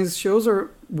 I mean, his shows are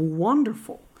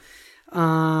wonderful.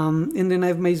 And then I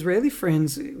have my Israeli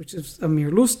friends, which is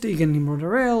Amir Lustig and Nimrod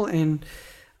Harel and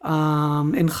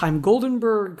Chaim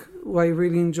Goldenberg, who I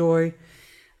really enjoy.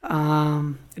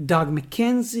 Doug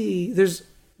McKenzie.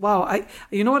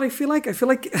 You know what I feel like? I feel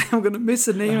like I'm going to miss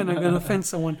a name and I'm going to offend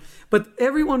someone. But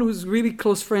everyone who's really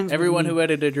close friends Everyone with me, who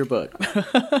edited your book.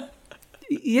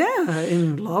 yeah,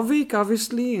 and Lovick,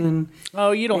 obviously, and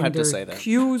oh, you don't have Derek to say that.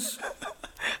 Hughes.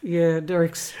 Yeah,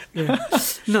 Derek's. Yeah,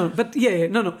 no, but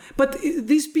no. But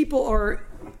these people are.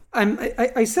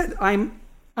 I said I'm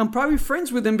probably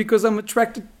friends with them because I'm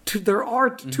attracted to their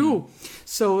art too.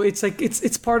 So it's like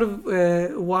it's part of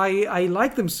why I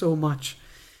like them so much.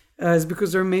 Is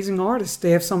because they're amazing artists.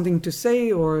 They have something to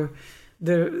say, or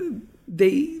they're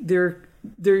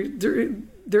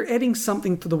adding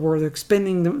something to the world. They're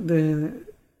expanding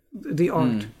the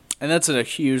art. And that's a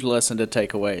huge lesson to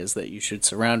take away, is that you should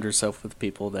surround yourself with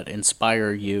people that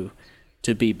inspire you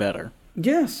to be better.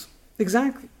 Yes,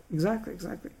 exactly.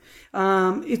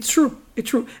 It's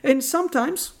true. And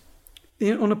sometimes,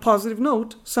 on a positive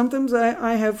note, sometimes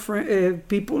I have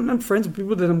people, not friends, but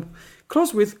people that I'm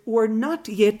close with, who are not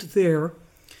yet there,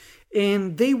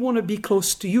 and they want to be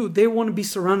close to you. They want to be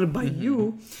surrounded by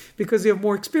you because they have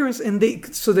more experience, and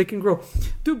so they can grow.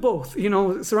 Do both.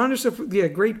 Surround yourself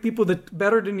with great people that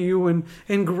better than you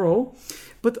and grow,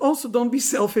 but also don't be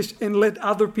selfish and let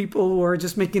other people who are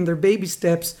just making their baby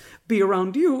steps be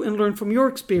around you and learn from your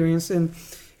experience and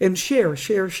share.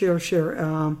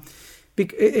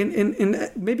 And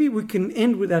maybe we can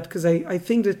end with that, because I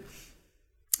think that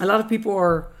a lot of people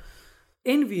are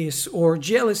envious or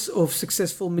jealous of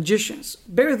successful magicians.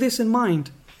 Bear this in mind.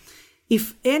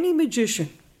 If any magician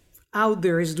out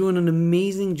there is doing an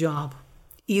amazing job,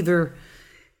 either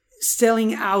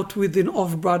selling out with an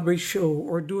off-Broadway show,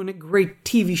 or doing a great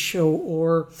TV show,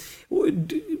 or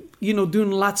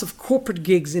doing lots of corporate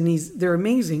gigs, and they're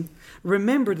amazing,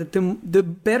 remember that the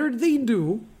better they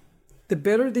do, the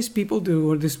better these people do,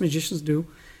 or these magicians do,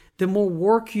 the more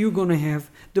work you're going to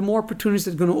have, the more opportunities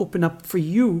that are going to open up for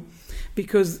you.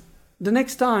 Because the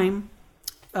next time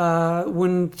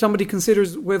when somebody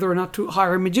considers whether or not to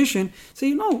hire a magician,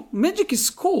 say, magic is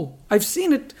cool. I've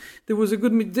seen it. There was a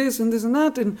good this and this and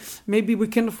that, and maybe we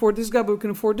can't afford this guy, but we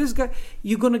can afford this guy.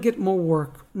 You're going to get more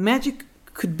work. Magic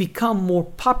could become more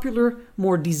popular,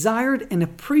 more desired, and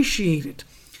appreciated.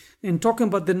 And talking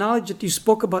about the knowledge that you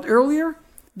spoke about earlier,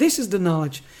 this is the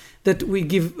knowledge that we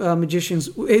give magicians,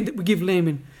 we give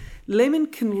laymen. Laymen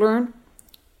can learn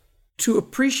to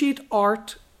appreciate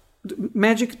art,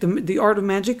 magic, the art of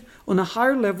magic, on a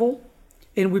higher level,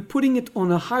 and we're putting it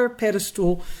on a higher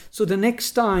pedestal. So the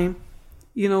next time,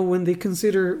 when they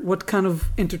consider what kind of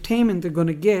entertainment they're going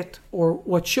to get or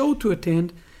what show to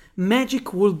attend,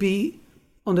 magic will be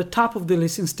on the top of the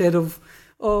list instead of,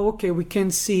 we can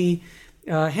see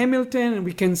Hamilton and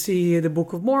we can see the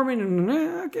Book of Mormon, and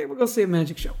we'll go see a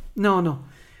magic show. No.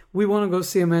 We want to go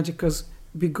see a magic because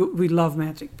we love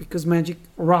magic, because magic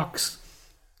rocks.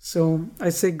 So I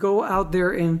say go out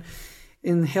there and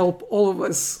help all of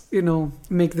us,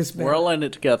 make this better. We're all in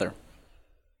it together.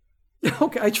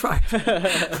 Okay, I tried.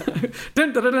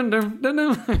 Dun, dun, dun, dun, dun,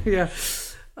 dun. Yeah.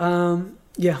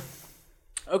 Yeah.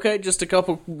 Okay, just a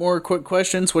couple more quick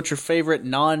questions. What's your favorite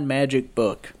non-magic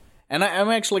book? And I'm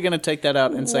actually going to take that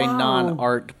out and say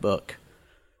non-art book.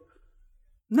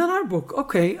 Non-art book,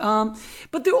 okay.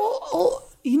 But they're all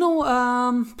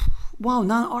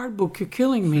non-art book, you're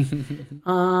killing me.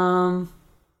 I'm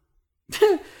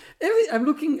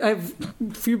looking, I have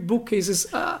a few bookcases.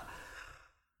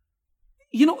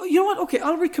 You know what? Okay,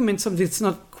 I'll recommend something that's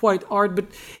not quite art, but,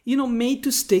 Made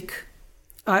to Stick,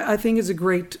 I think is a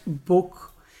great book.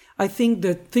 I think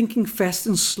that Thinking Fast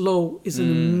and Slow is an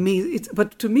amazing,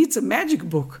 but to me it's a magic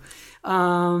book.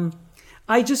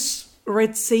 I just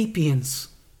read Sapiens.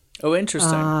 Oh,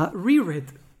 interesting. I read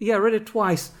it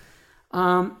twice.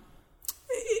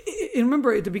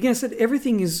 Remember at the beginning I said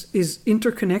everything is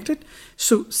interconnected.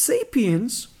 So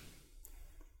Sapiens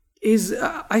is,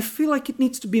 I feel like it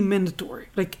needs to be mandatory.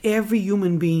 Like every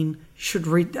human being should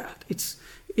read that. It's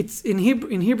in Hebrew.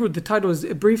 In Hebrew, the title is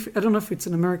a brief. I don't know if it's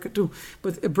in America too,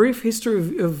 but a brief history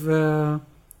of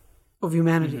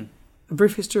humanity. Mm-hmm. A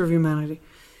brief history of humanity.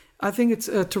 I think it's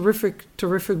a terrific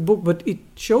book, but it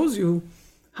shows you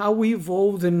how we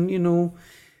evolved, and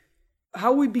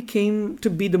how we became to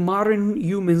be the modern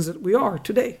humans that we are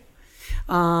today.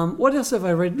 What else have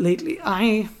I read lately?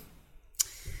 I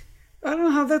don't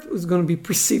know how that was going to be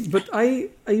perceived, but I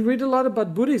read a lot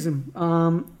about Buddhism.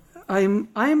 I'm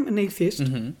an atheist.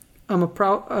 Mm-hmm. I'm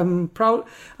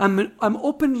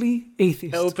openly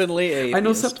atheist. Openly atheist. I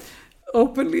know some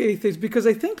openly atheist because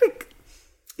I think like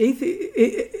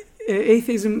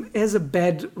atheism has a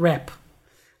bad rap.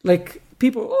 Like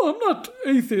people, I'm not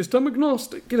atheist, I'm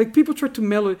agnostic. Like people try to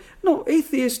mellow it. No,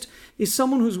 atheist is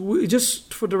someone who's,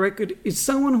 just for the record, is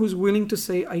someone who's willing to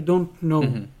say, I don't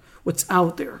know what's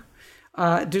out there.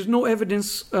 There's no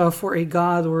evidence for a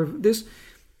God or this,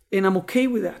 and I'm okay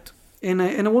with that. And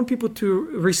I want people to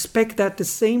respect that the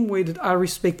same way that I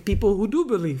respect people who do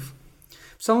believe.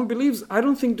 If someone believes, I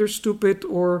don't think they're stupid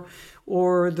or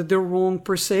that they're wrong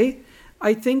per se.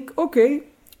 I think, okay,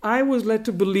 I was led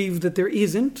to believe that there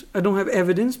isn't. I don't have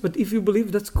evidence, but if you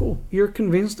believe, that's cool. You're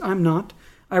convinced, I'm not.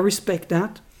 I respect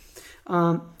that.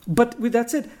 But with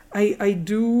that said, I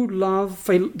do love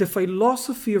the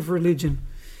philosophy of religion.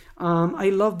 I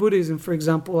love Buddhism, for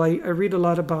example. I read a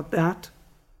lot about that.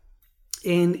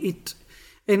 And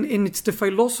it's the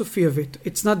philosophy of it.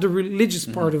 It's not the religious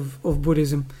part of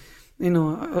Buddhism.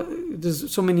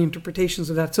 There's so many interpretations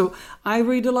of that. So I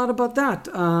read a lot about that.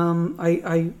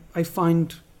 I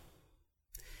find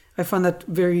that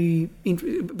very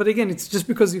interesting. But again, it's just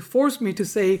because you forced me to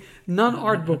say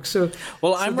non-art books. So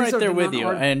I'm right there with you.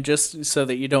 And just so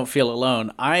that you don't feel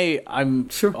alone, I'm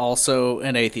also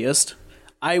an atheist.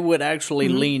 I would actually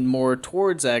lean more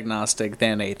towards agnostic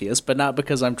than atheist, but not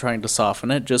because I'm trying to soften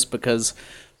it, just because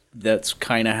that's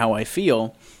kind of how I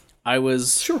feel. I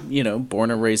was,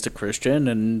 born and raised a Christian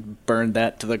and burned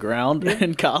that to the ground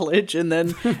in college, and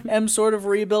then am sort of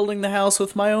rebuilding the house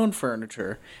with my own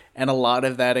furniture. And a lot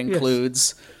of that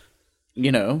includes,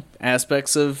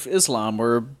 aspects of Islam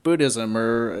or Buddhism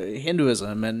or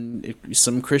Hinduism and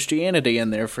some Christianity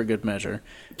in there for good measure.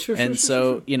 Sure.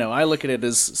 I look at it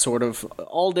as sort of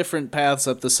all different paths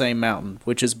up the same mountain,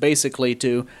 which is basically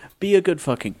to be a good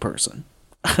fucking person.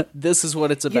 This is what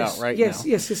it's about now. Yes.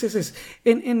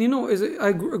 And as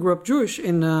I grew up Jewish,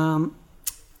 and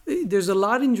there's a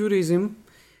lot in Judaism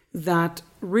that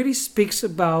really speaks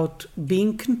about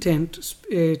being content,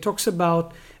 talks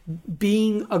about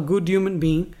being a good human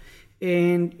being,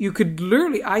 and you could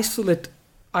literally isolate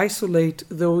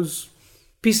those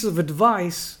pieces of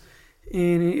advice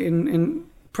and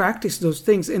practice those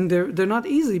things, and they're not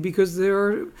easy because there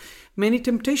are many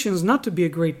temptations not to be a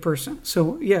great person.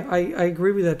 So I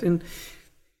agree with that, and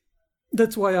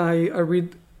that's why I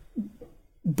read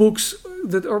books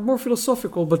that are more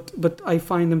philosophical, but I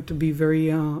find them to be very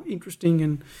interesting,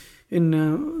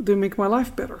 and they make my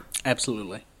life better.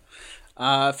 Absolutely.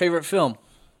 Favorite film?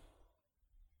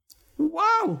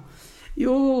 Wow.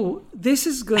 This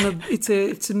is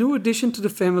it's a new addition to the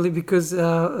family because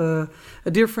a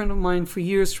dear friend of mine for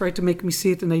years tried to make me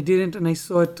see it and I didn't, and I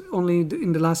saw it only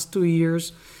in the last 2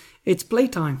 years. It's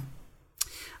Playtime.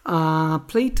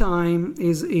 Playtime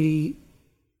is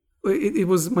it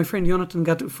was my friend Jonathan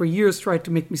got for years tried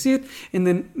to make me see it, and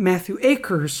then Matthew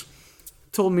Akers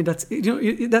told me that's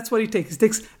what it takes. It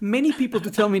takes many people to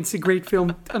tell me it's a great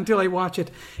film until I watch it.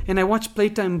 And I watched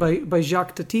Playtime by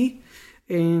Jacques Tati,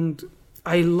 and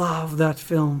I love that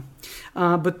film.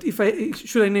 But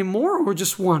should I name more or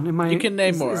just one? You can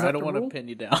name more. I don't want to pin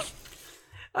you down.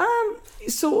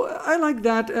 So I like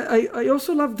that. I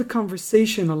also love The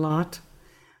Conversation a lot.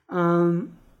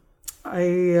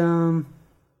 I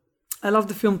love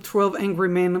the film 12 Angry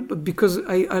Men, but because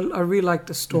I really like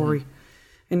the story.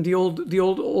 And the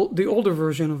older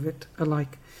version of it, I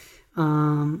like.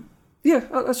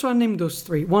 So I named those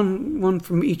three. One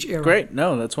from each era. Great.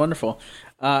 No, that's wonderful.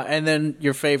 And then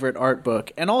your favorite art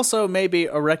book, and also maybe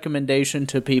a recommendation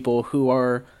to people who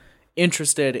are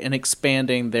interested in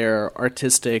expanding their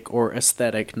artistic or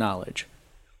aesthetic knowledge.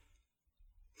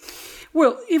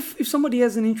 Well, if somebody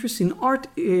has an interest in art,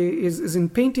 is in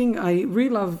painting, I really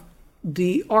love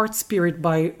The Art Spirit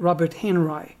by Robert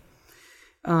Henry.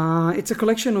 It's a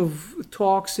collection of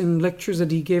talks and lectures that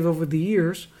he gave over the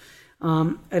years,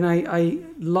 and I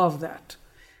love that.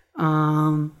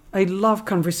 I love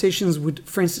conversations with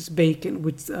Francis Bacon,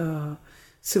 with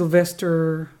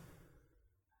Sylvester,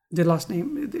 the last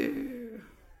name,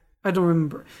 I don't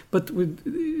remember, but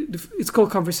it's called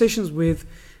Conversations with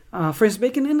Francis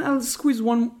Bacon. And I'll squeeze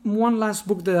one last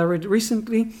book that I read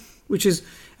recently, which is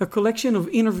a collection of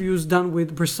interviews done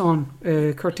with Bresson,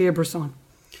 Cartier-Bresson.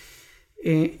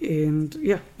 And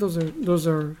those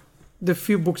are the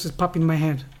few books that pop in my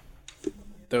head.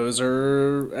 Those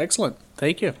are excellent.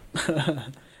 Thank you.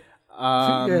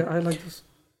 Yeah, I like this.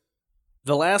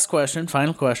 The last question,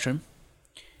 final question.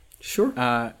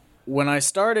 Sure. When I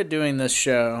started doing this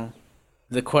show,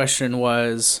 the question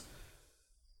was,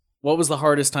 what was the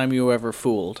hardest time you were ever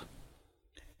fooled?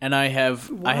 And I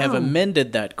have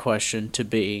amended that question to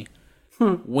be,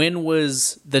 when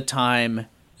was the time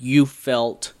you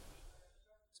felt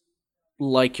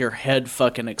like your head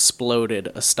fucking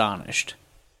exploded astonished?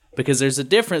 Because there's a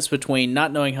difference between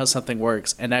not knowing how something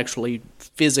works and actually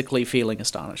physically feeling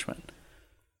astonishment.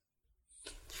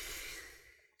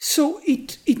 So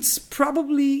it's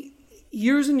probably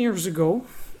years and years ago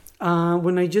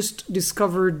when I just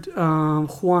discovered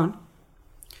Juan.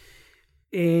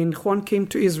 And Juan came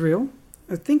to Israel.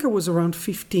 I think I was around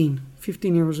 15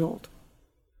 years old.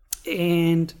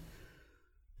 And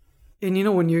you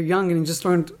know, when you're young and you just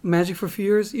learned magic for a few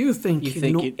years, you think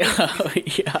you know.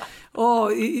 Yeah. Oh,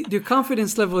 your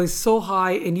confidence level is so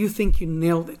high and you think you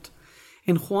nailed it.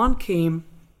 And Juan came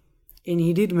and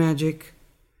he did magic.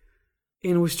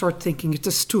 And we start thinking it's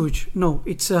a stooge. No,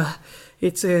 it's a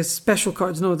special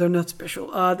cards. No, they're not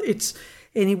special. And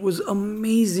it was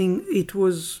amazing. It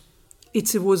was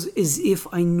as if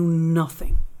I knew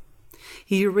nothing.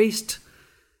 He erased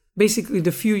basically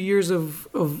the few years of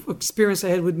experience I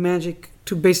had with magic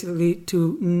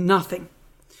to nothing.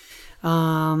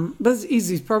 But it's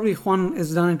easy. Probably Juan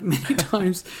has done it many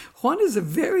times. Juan is a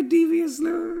very devious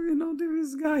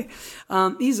guy.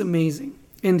 He's amazing,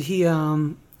 and he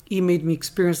made me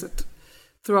experience it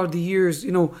throughout the years.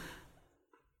 You know,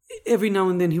 every now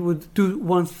and then he would do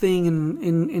one thing,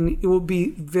 and it would be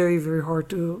very, very hard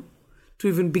to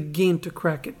even begin to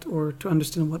crack it or to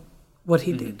understand what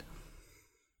he did.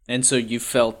 And so you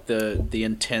felt the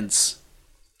intense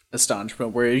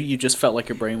astonishment where you just felt like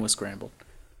your brain was scrambled.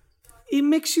 It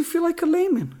makes you feel like a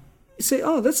layman. You say,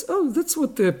 that's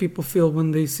what the people feel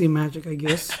when they see magic, I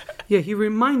guess. Yeah, he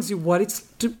reminds you what it's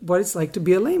like to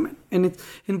be a layman. And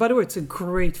by the way, it's a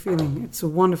great feeling. It's a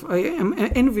wonderful. I am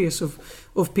envious of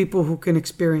people who can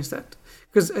experience that,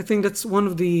 because I think that's one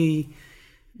of the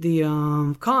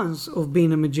cons of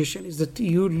being a magician, is that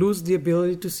you lose the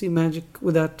ability to see magic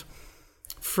with that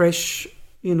fresh,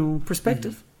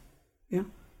 perspective. Mm-hmm. Yeah.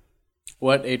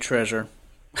 What a treasure.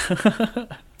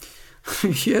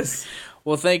 Yes.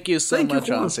 Well, thank you so much,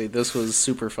 Hansi. This was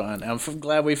super fun. I'm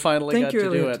glad we finally got to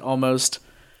do it. Almost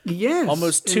 2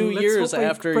 years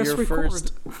after your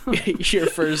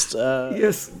first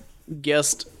yes.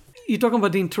 guest. You're talking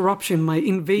about the interruption, my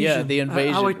invasion. Yeah, the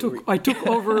invasion. How I took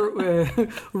over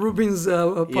Ruben's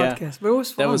podcast. Yeah, but it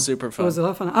was fun. That was super fun. It was a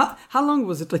lot of fun. How long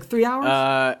was it? Like 3 hours?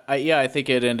 I think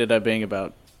it ended up being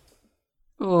about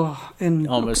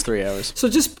almost 3 hours. So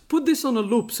just put this on a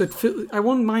loop. So I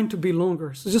won't mind to be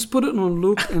longer. So just put it on a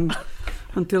loop and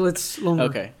until it's longer.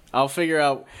 Okay. I'll figure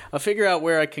out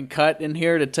where I can cut in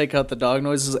here to take out the dog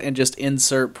noises and just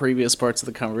insert previous parts of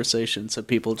the conversation so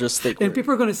people just think. And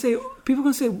people are going to say,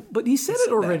 but he said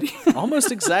it already. Almost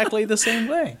exactly the same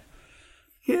way.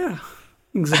 Yeah,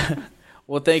 exactly.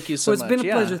 Well, thank you so much. It's been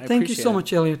a pleasure. Thank you so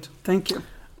much, Elliot. Thank you.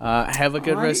 Have a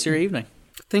good rest of your evening.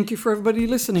 Thank you for everybody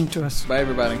listening to us. Bye,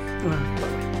 everybody.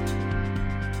 Bye.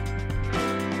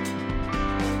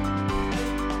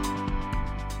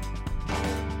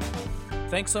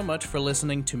 Thanks so much for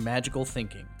listening to Magical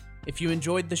Thinking. If you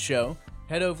enjoyed the show,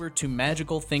 head over to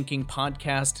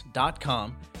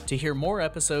magicalthinkingpodcast.com to hear more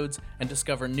episodes and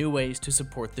discover new ways to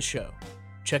support the show.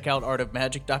 Check out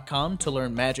artofmagic.com to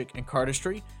learn magic and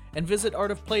cardistry, and visit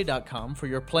artofplay.com for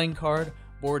your playing card,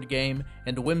 board game,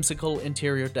 and whimsical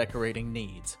interior decorating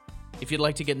needs. If you'd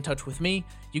like to get in touch with me,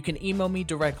 you can email me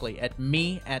directly at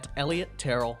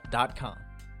me@elliottterrell.com.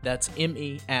 That's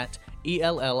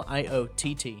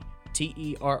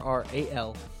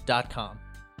me@ELLIOTTTERRAL.com,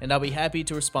 and I'll be happy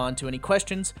to respond to any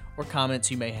questions or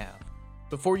comments you may have.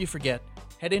 Before you forget,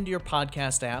 head into your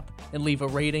podcast app and leave a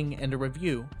rating and a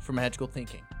review for Magical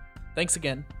Thinking. Thanks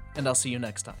again, and I'll see you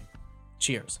next time.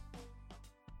 Cheers.